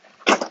about it.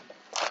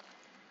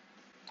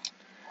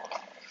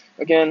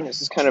 Again,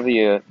 this is kind of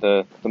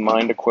the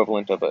mind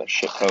equivalent of a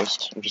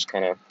shitpost. I'm just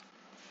kind of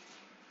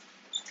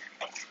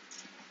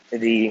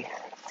the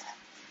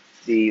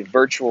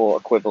virtual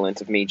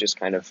equivalent of me just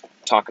kind of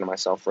talking to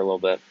myself for a little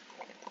bit.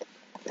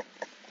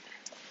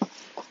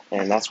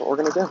 And that's what we're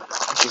gonna do.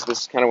 This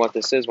is kind of what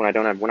this is when I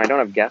don't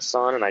have guests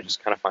on, and I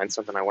just kind of find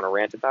something I want to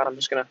rant about. I'm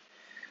just gonna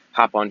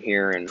hop on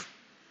here and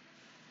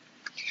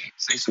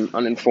say some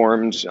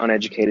uninformed,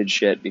 uneducated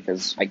shit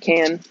because I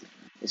can.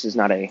 This is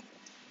not a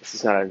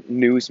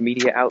news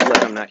media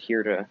outlet. I'm not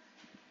here to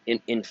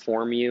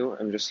inform you.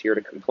 I'm just here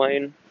to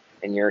complain,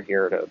 and you're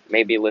here to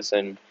maybe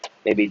listen,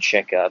 maybe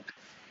check up,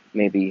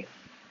 maybe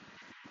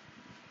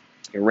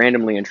you're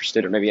randomly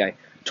interested, or maybe I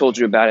told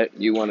you about it.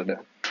 You wanted to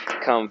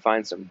come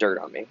find some dirt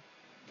on me.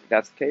 If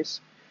that's the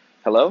case,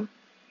 hello.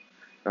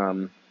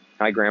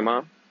 Hi,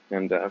 Grandma,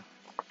 and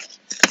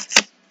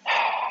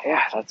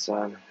yeah, that's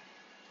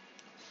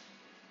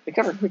we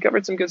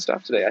covered some good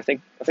stuff today. I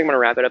think I'm gonna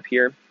wrap it up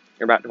here.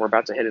 We're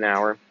about to hit an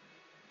hour,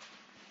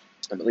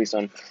 at least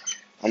on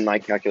my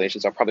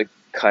calculations. I'll probably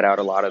cut out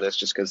a lot of this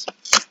just because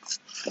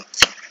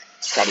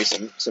it's probably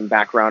some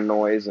background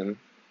noise, and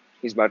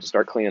he's about to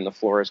start cleaning the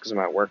floors because I'm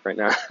at work right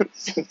now.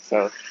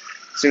 So as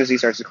soon as he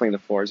starts to clean the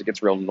floors, it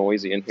gets real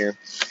noisy in here,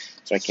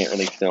 so I can't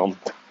really film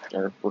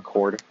or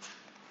record.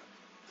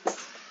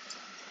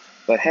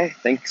 But hey,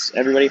 thanks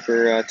everybody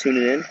for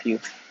tuning in.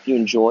 If you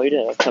enjoyed,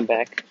 come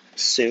back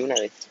soon.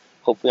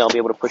 Hopefully I'll be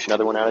able to push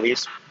another one out of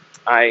these.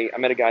 I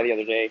met a guy the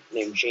other day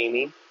named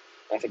Jamie.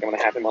 I think I'm going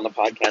to have him on the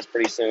podcast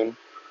pretty soon.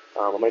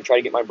 I'm going to try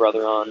to get my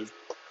brother on.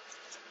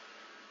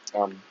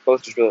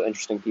 Both just really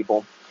interesting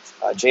people.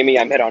 Jamie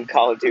I met on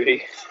Call of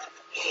Duty,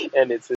 and it's